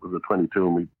helicopter, and it was a 22,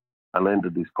 and I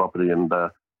landed his property, and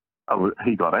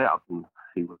he got out, and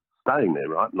he was staying there,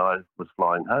 right? And I was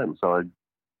flying home, so I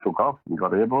took off and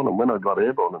got airborne. And when I got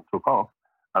airborne and took off,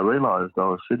 I realised I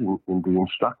was sitting in the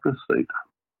instructor's seat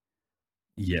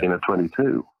in a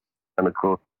 22, and of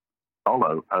course,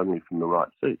 solo only from the right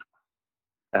seat.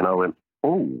 And I went,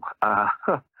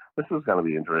 this is going to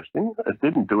be interesting. It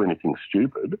didn't do anything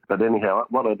stupid. But anyhow,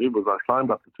 what I did was I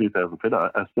climbed up to 2,000 feet. I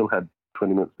still had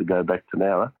 20 minutes to go back to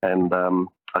Nowra. And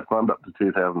I climbed up to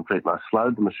 2,000 feet, and I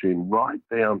slowed the machine right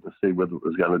down to see whether it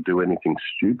was going to do anything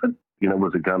stupid. You know,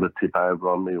 was it going to tip over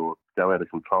on me or go out of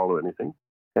control or anything?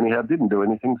 Anyhow, it didn't do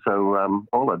anything. So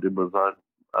all I did was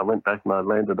I went back and I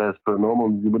landed as per normal.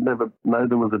 You would never know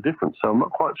there was a difference. So I'm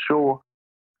not quite sure.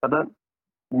 I don't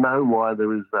know why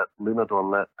there is that limit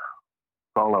on that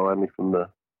solo only from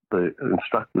the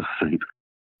instructor's seat,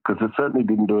 because it certainly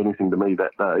didn't do anything to me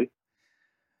that day.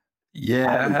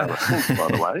 Yeah, by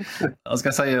the way. I was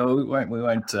going to say we won't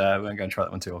go and try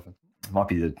that one too often. It might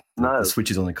be the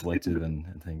switches on the collective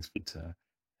and things, but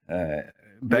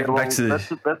back to that's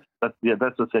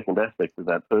the second aspect of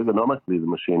that. Ergonomically, the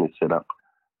machine is set up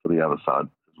for the other side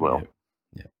as well.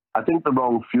 Yeah. I think the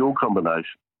wrong fuel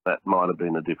combination, that might have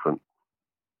been a different.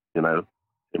 You know,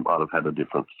 it might have had a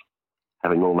difference,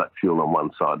 having all that fuel on one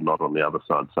side, not on the other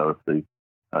side. So if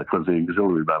because the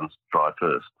auxiliary runs dry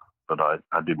first, but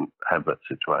I didn't have that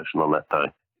situation on that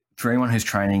day. For anyone who's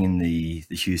training in the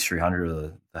Hughes 300 or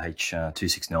the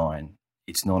H269,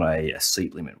 it's not a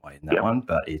seat limit weight in that one,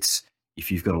 but it's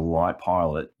if you've got a light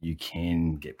pilot, you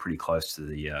can get pretty close to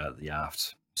the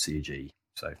aft CG.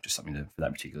 So just something for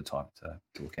that particular type to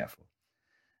look out for.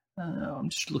 I'm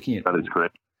just looking at... That is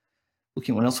correct.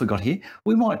 Looking at what else we got here.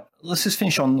 Let's just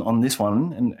finish on this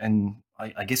one, and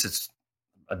I guess it's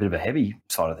a bit of a heavy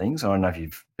side of things. I don't know if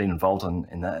you've been involved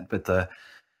in that, but the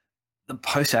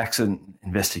post-accident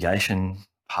investigation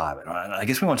part of it. I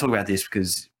guess we want to talk about this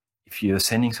because if you're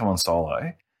sending someone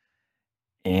solo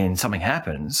and something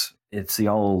happens, it's the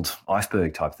old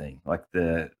iceberg type thing. Like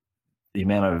the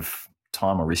amount of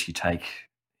time or risk you take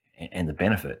and the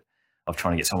benefit of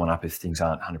trying to get someone up if things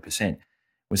aren't 100%.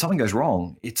 When something goes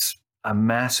wrong, it's a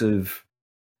massive,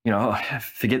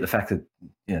 forget the fact that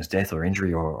it's death or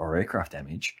injury or aircraft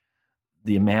damage.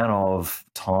 The amount of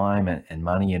time and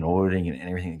money and auditing and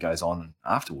everything that goes on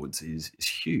afterwards is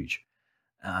huge.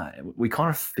 We kind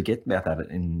of forget about that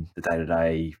in the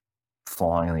day-to-day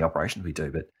flying and the operations we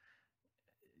do. But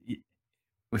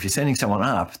if you're sending someone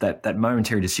up, that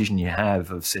momentary decision you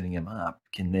have of setting them up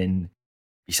can then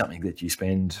be something that you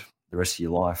spend the rest of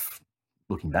your life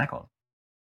looking back on.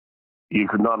 You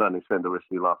could not only spend the rest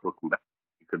of your life looking back,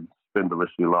 you could spend the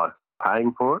rest of your life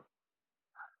paying for it,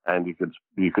 and you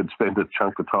could spend a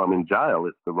chunk of time in jail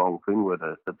if the wrong thing were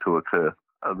to occur.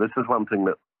 This is one thing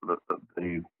that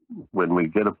when we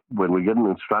get an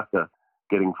instructor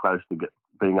getting close to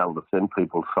being able to send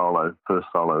people solo, first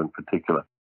solo in particular,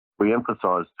 we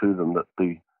emphasise to them that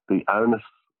the onus,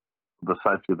 the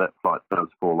safety of that flight does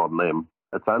fall on them.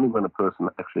 It's only when a person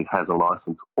actually has a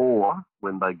licence or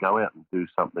when they go out and do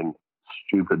something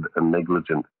stupid and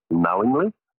negligent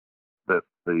knowingly that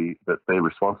they're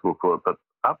responsible for it. But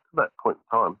up to that point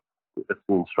in time, it's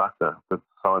the instructor that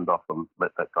signed off and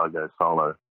let that guy go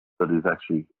solo that is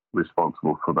actually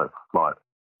responsible for that flight.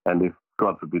 And if,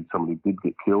 God forbid, somebody did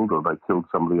get killed or they killed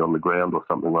somebody on the ground or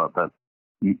something like that,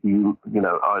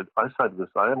 I say to this,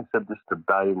 I only said this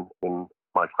today in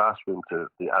my classroom to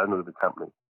the owner of the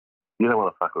company. You don't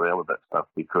want to fuck around with that stuff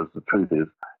because the truth is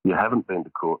you haven't been to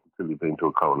court until you've been to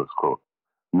a coroner's court.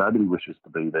 Nobody wishes to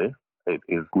be there. It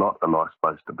is not a nice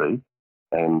place to be.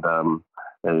 And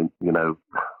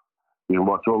you can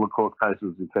watch all the court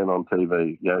cases you can on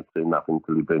TV. You don't see nothing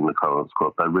until you've been in the coroner's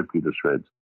court. They rip you to shreds.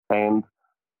 And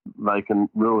they can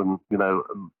ruin,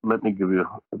 let me give you,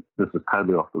 this is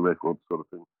totally off the record sort of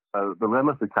thing. So the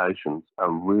ramifications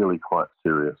are really quite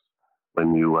serious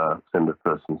when you send a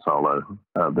person solo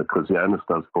because the onus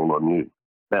does fall on you.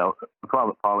 Now, a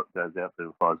private pilot goes out there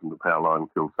and flies into the power line,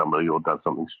 kills somebody or does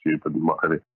something stupid and what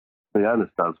have you. The onus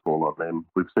does fall on them.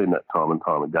 We've seen that time and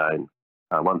time again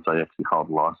once they actually hold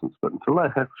a licence. But until they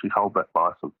actually hold that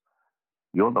licence,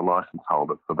 you're the licence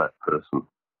holder for that person,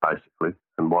 basically.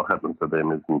 And what happens to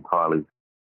them is entirely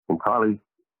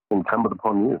incumbent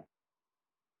upon you.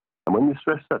 And when you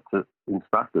stress that to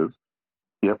instructors,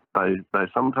 yep, they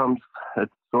sometimes, it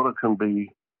sort of can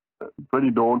be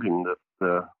pretty daunting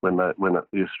that when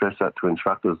you stress that to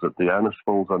instructors that the onus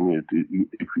falls on you.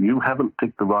 If you haven't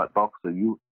ticked the right box or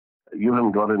you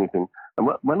haven't got anything. And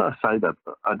when I say that,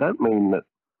 I don't mean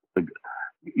that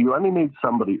you only need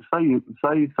somebody.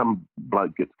 Say some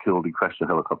bloke gets killed, he crashed a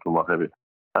helicopter and what have you,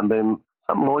 and then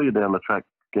some lawyer down the track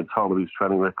gets hold of his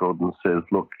training record and says,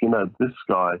 look, this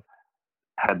guy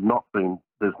had not been,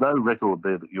 there's no record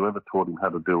there that you ever taught him how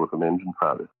to deal with an engine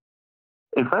failure.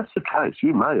 If that's the case,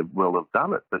 you may well have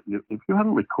done it, but if you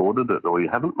haven't recorded it or you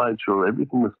haven't made sure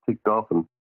everything was ticked off and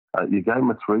you gave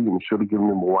him a 3 and you should have given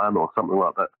him a 1 or something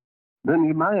like that, then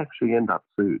you may actually end up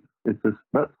sued. That's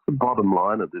the bottom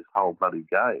line of this whole bloody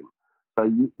game. So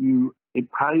it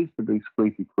pays to be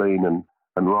squeaky clean and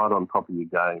right on top of your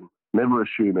game. Never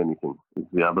assume anything is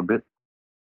the other bit.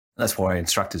 That's why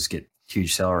instructors get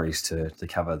huge salaries to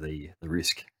cover the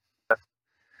risk.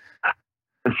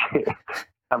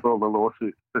 Cover all the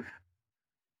lawsuits.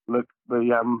 Look,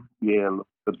 the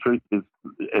truth is,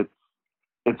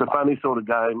 it's a funny sort of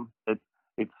game.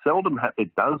 It seldom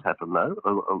it does happen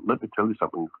though. Let me tell you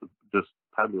something, just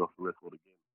totally off the record again.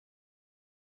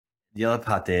 The other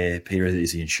part there, Peter,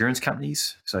 is the insurance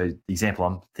companies. So the example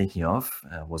I'm thinking of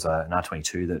was an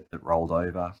R22 that rolled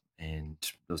over and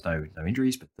there was no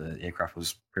injuries, but the aircraft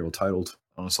was pretty well totaled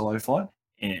on a solo flight.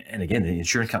 And again, the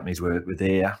insurance companies were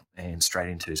there and straight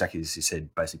into, exactly as you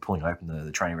said, basically pulling open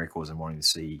the training records and wanting to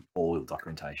see all the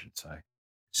documentation. So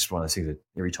it's just one of those things that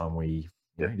every time you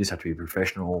just have to be a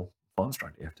professional flight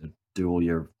instructor. You have to do all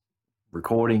your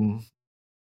recording,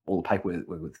 all the paperwork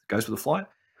that goes with the flight.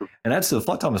 And adds to the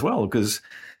flight time as well, because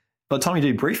by the time you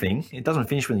do briefing, it doesn't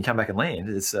finish when you come back and land.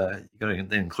 It's you've got to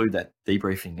then include that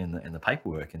debriefing and the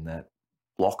paperwork in that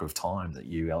block of time that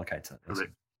you allocate to that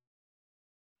person.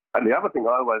 And the other thing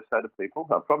I always say to people,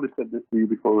 I've probably said this to you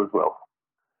before as well,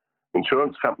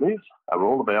 insurance companies are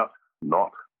all about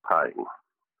not paying.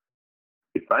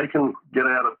 If they can get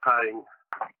out of paying,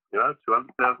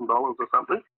 $200,000 or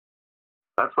something,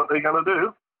 that's what they're going to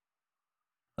do.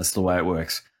 That's the way it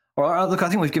works. All right, look, I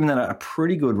think we've given that a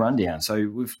pretty good rundown. So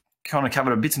we've kind of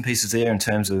covered bits and pieces there in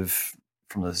terms of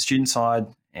from the student side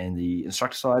and the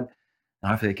instructor side. And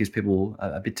hopefully that gives people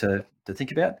a bit to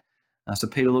think about. So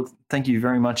Peter, look, thank you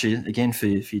very much again for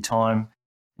your time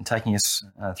and taking us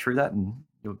through that and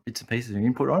your bits and pieces and your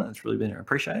input on it. It's really been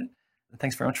appreciated.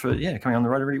 Thanks very much for coming on the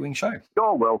Rotary Wing Show.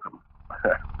 You're welcome.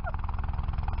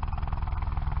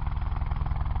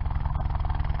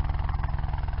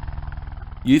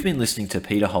 You've been listening to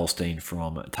Peter Holstein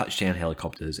from Touchdown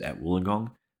Helicopters at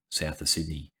Wollongong, south of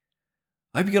Sydney.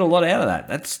 I hope you got a lot out of that.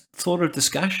 That sort of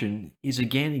discussion is,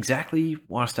 again, exactly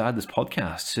why I started this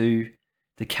podcast, to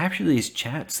capture these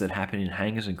chats that happen in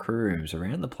hangars and crew rooms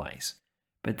around the place,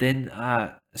 but then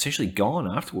are essentially gone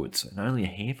afterwards, and only a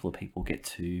handful of people get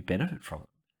to benefit from them.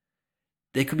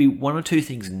 There could be one or two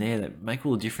things in there that make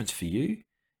all the difference for you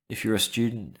if you're a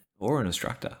student or an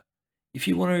instructor. If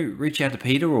you want to reach out to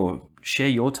Peter or share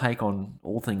your take on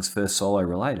all things First Solo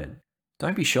related,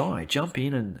 don't be shy. Jump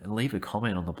in and leave a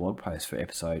comment on the blog post for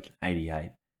episode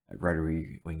 88 at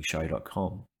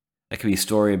rotarywingshow.com. That could be a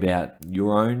story about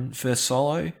your own first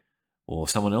solo or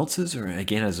someone else's, or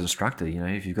again, as an instructor,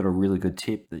 if you've got a really good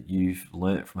tip that you've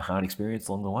learnt from hard experience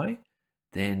along the way,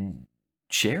 then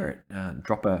share it.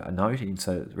 Drop a note in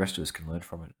so the rest of us can learn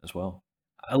from it as well.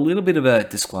 A little bit of a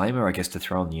disclaimer, I guess, to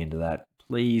throw on the end of that.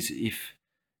 Please, if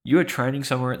you are training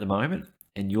somewhere at the moment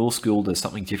and your school does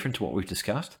something different to what we've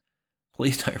discussed,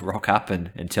 please don't rock up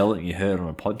and tell them you heard on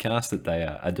a podcast that they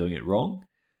are doing it wrong.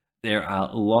 There are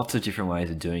lots of different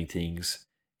ways of doing things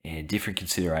and different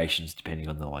considerations depending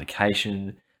on the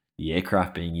location, the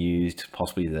aircraft being used,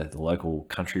 possibly the local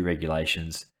country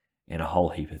regulations, and a whole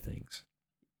heap of things.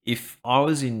 If I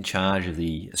was in charge of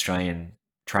the Australian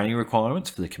training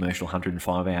requirements for the commercial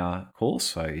 105-hour course,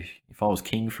 so if I was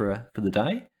king for the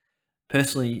day,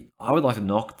 personally, I would like to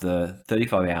knock the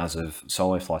 35 hours of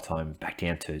solo flight time back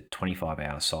down to 25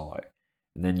 hours solo,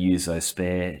 and then use those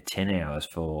spare 10 hours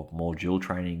for more dual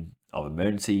training of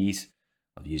emergencies,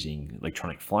 of using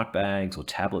electronic flight bags or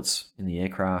tablets in the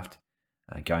aircraft,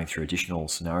 going through additional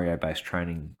scenario-based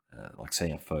training, like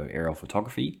setting up for aerial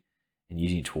photography, and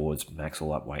using it towards max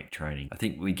all up weight training. I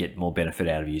think we get more benefit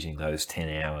out of using those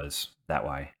 10 hours that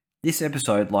way. This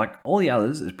episode, like all the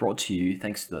others, is brought to you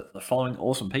thanks to the following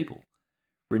awesome people: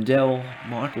 Rindell,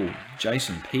 Michael,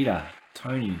 Jason, Peter,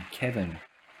 Tony, Kevin,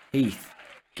 Heath,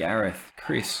 Gareth,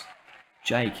 Chris,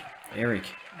 Jake, Eric,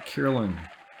 Kirillin,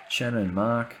 Shannon,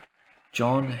 Mark,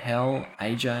 John, Hal,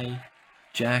 AJ,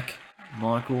 Jack,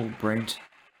 Michael, Brent,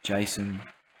 Jason,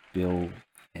 Bill,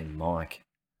 and Mike.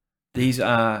 These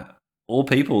are all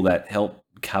people that help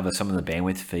cover some of the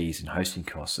bandwidth fees and hosting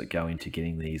costs that go into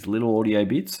getting these little audio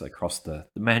bits across the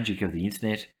magic of the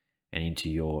internet and into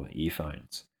your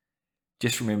earphones.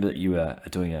 Just remember that you are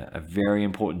doing a very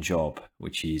important job,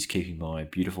 which is keeping my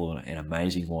beautiful and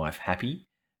amazing wife happy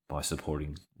by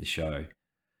supporting the show.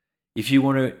 If you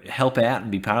want to help out and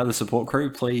be part of the support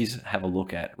crew, please have a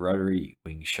look at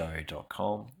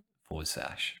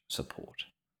rotarywingshow.com/support.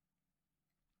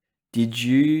 Did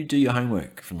you do your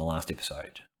homework from the last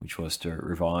episode, which was to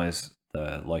revise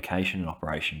the location and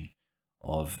operation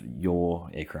of your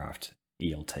aircraft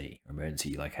ELT,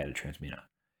 Emergency Locator Transmitter?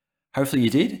 Hopefully you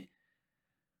did.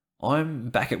 I'm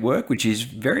back at work, which is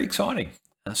very exciting.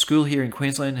 School here in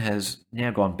Queensland has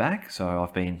now gone back, so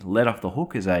I've been let off the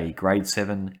hook as a grade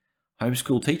 7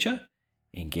 homeschool teacher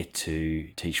and get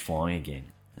to teach flying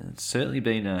again. And it's certainly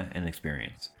been an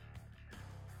experience.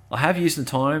 I have used the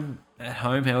time at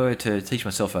home, however, to teach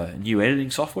myself a new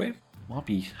editing software. It might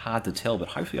be hard to tell, but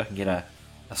hopefully I can get a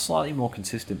slightly more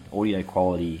consistent audio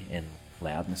quality and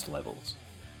loudness levels.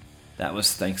 That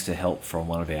was thanks to help from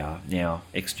one of our now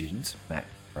ex-students, Matt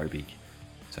Robig.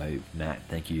 So Matt,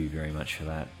 thank you very much for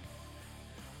that.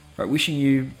 Right, wishing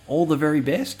you all the very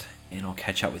best, and I'll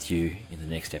catch up with you in the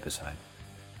next episode.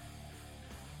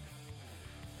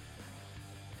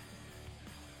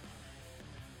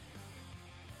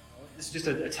 This is just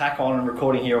a tack on and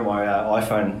recording here on my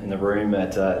iPhone in the room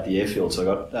at the airfield. So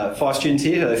I've got 5 students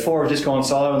here. 4 have just gone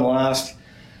solo in the last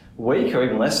week, or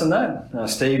even less than that.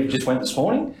 Steve just went this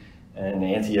morning, and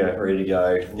Anthea are ready to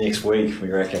go next week, we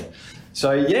reckon.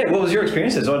 So yeah, what was your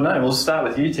experiences? I don't know. We'll start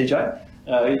with you, TJ.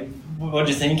 What did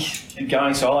you think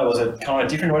going solo? Was it kind of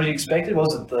different to what you expected?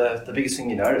 Was it the biggest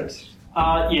thing you noticed?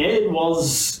 Yeah, it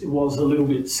was a little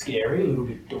bit scary, a little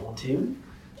bit daunting.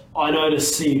 I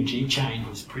noticed CUG change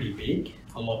was pretty big,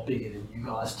 a lot bigger than you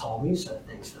guys told me, so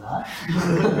thanks for that.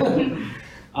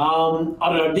 I don't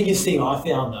know, biggest thing I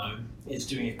found though is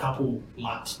doing a couple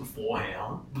laps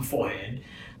beforehand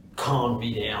calmed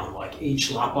me down. Like each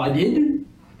lap I did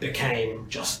became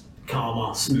just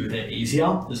calmer, smoother,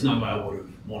 easier. There's no way I would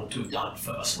have wanted to have done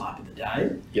first lap of the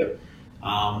day. Yep.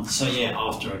 So yeah,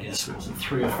 after I guess it was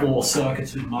 3 or 4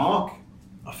 circuits with Mark,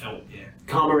 I felt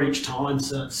calmer each time.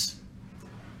 So that's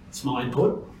my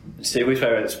input. Steve, we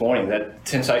spoke about this morning, that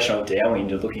sensation of downwind,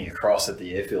 you're looking across at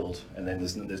the airfield and then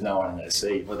there's no one in that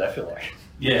seat. What did that feel like?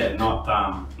 Yeah, not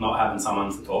having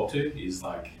someone to talk to is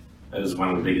like, that was one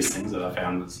of the biggest things that I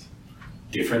found was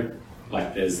different.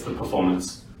 Like there's the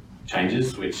performance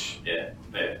changes, which, yeah,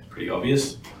 they're pretty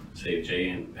obvious,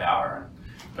 CFG and power.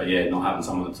 But yeah, not having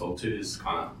someone to talk to is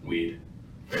kind of weird,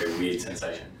 very weird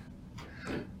sensation.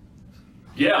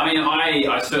 Yeah, I mean,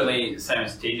 I certainly, same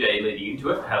as TJ leading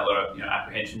into it, had a lot of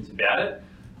apprehensions about it,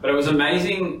 but it was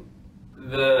amazing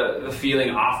the feeling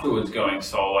afterwards going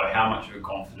solo, how much of a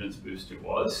confidence boost it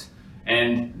was,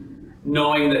 and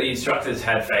knowing that the instructors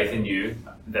had faith in you,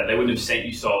 that they wouldn't have sent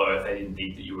you solo if they didn't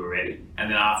think that you were ready.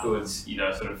 And then afterwards,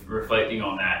 sort of reflecting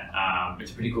on that,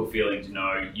 it's a pretty cool feeling to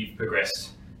know you've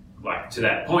progressed like to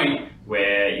that point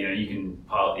where you can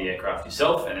pilot the aircraft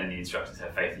yourself, and then the instructors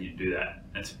have faith in you to do that.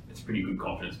 It's a pretty good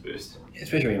confidence boost.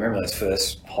 Especially when you remember those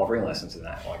first hovering lessons and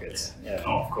that, like it's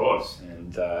Oh, of course.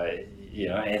 And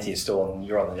Anthony is still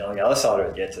you're on the other side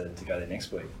of it yet to go there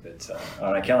next week. But I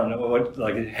don't know,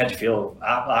 Kellen, how'd you feel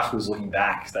afterwards looking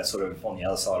back? That sort of on the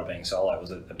other side of being solo,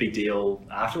 was it a big deal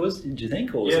afterwards? Did you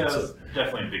think, or was it was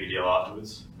definitely a bigger deal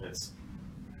afterwards. It's,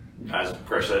 as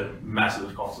Gresh said,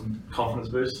 massive confidence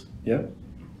boost. Yeah.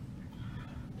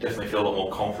 Definitely feel a lot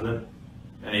more confident,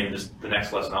 and even just the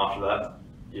next lesson after that,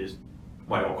 you're just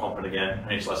way more confident again.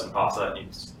 And each lesson past that,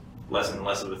 it's less and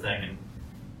less of a thing, and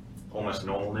almost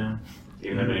normal now,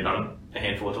 even though we've done it a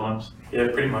handful of times. Yeah,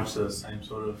 pretty much the same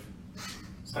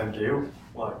deal.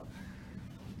 Like,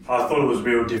 I thought it was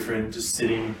real different just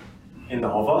sitting in the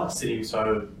hover, sitting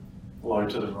so low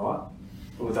to the right.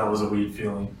 But that was a weird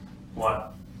feeling. Like,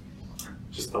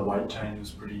 just the weight change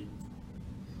was pretty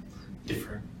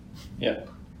different. Yeah.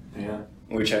 Yeah.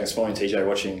 We were chatting this morning, TJ,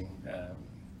 watching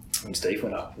when Steve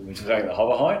went up. We were talking the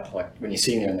hover height. Like when you're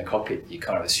sitting there in the cockpit, you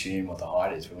kind of assume what the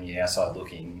height is, but when you're outside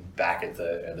looking back at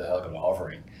the helicopter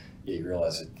hovering, you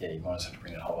realise that you might just have to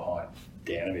bring that hover height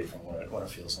down a bit from what it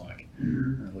feels like.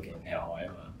 Looking at how high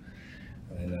you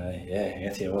are. And then,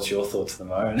 Anthony, what's your thoughts at the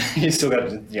moment? You've still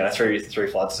got three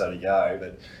flights to go,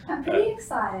 but I'm pretty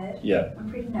excited. Yeah. I'm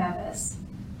pretty nervous.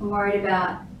 I'm worried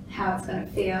about how it's going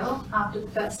to feel after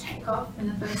the first takeoff and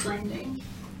the first landing.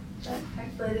 But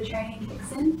hopefully the training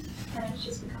kicks in and it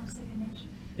just becomes second nature.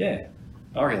 Yeah.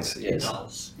 I reckon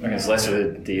it's less of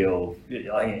a deal.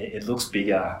 I think it looks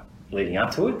bigger leading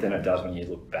up to it than it does when you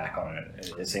look back on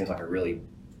it. It seems like a really,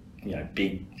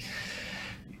 big,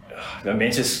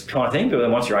 momentous kind of thing. But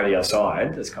then once you're over the other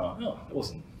side, it's kind of, it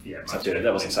wasn't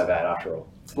that wasn't so bad after all.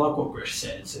 Like what Gresh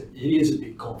said, it is a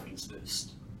big confidence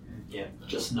boost. Yeah,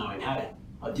 just knowing, hey,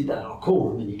 I did that,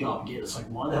 cool, and then you go up again, it's like,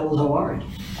 why the hell was I worried?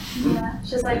 Yeah,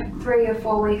 it's just like 3 or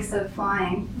 4 weeks of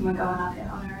flying and we're going up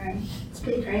on our own. It's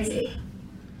pretty crazy.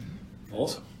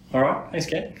 Awesome. All right, thanks,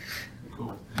 Ken.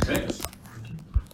 Cool. Thanks.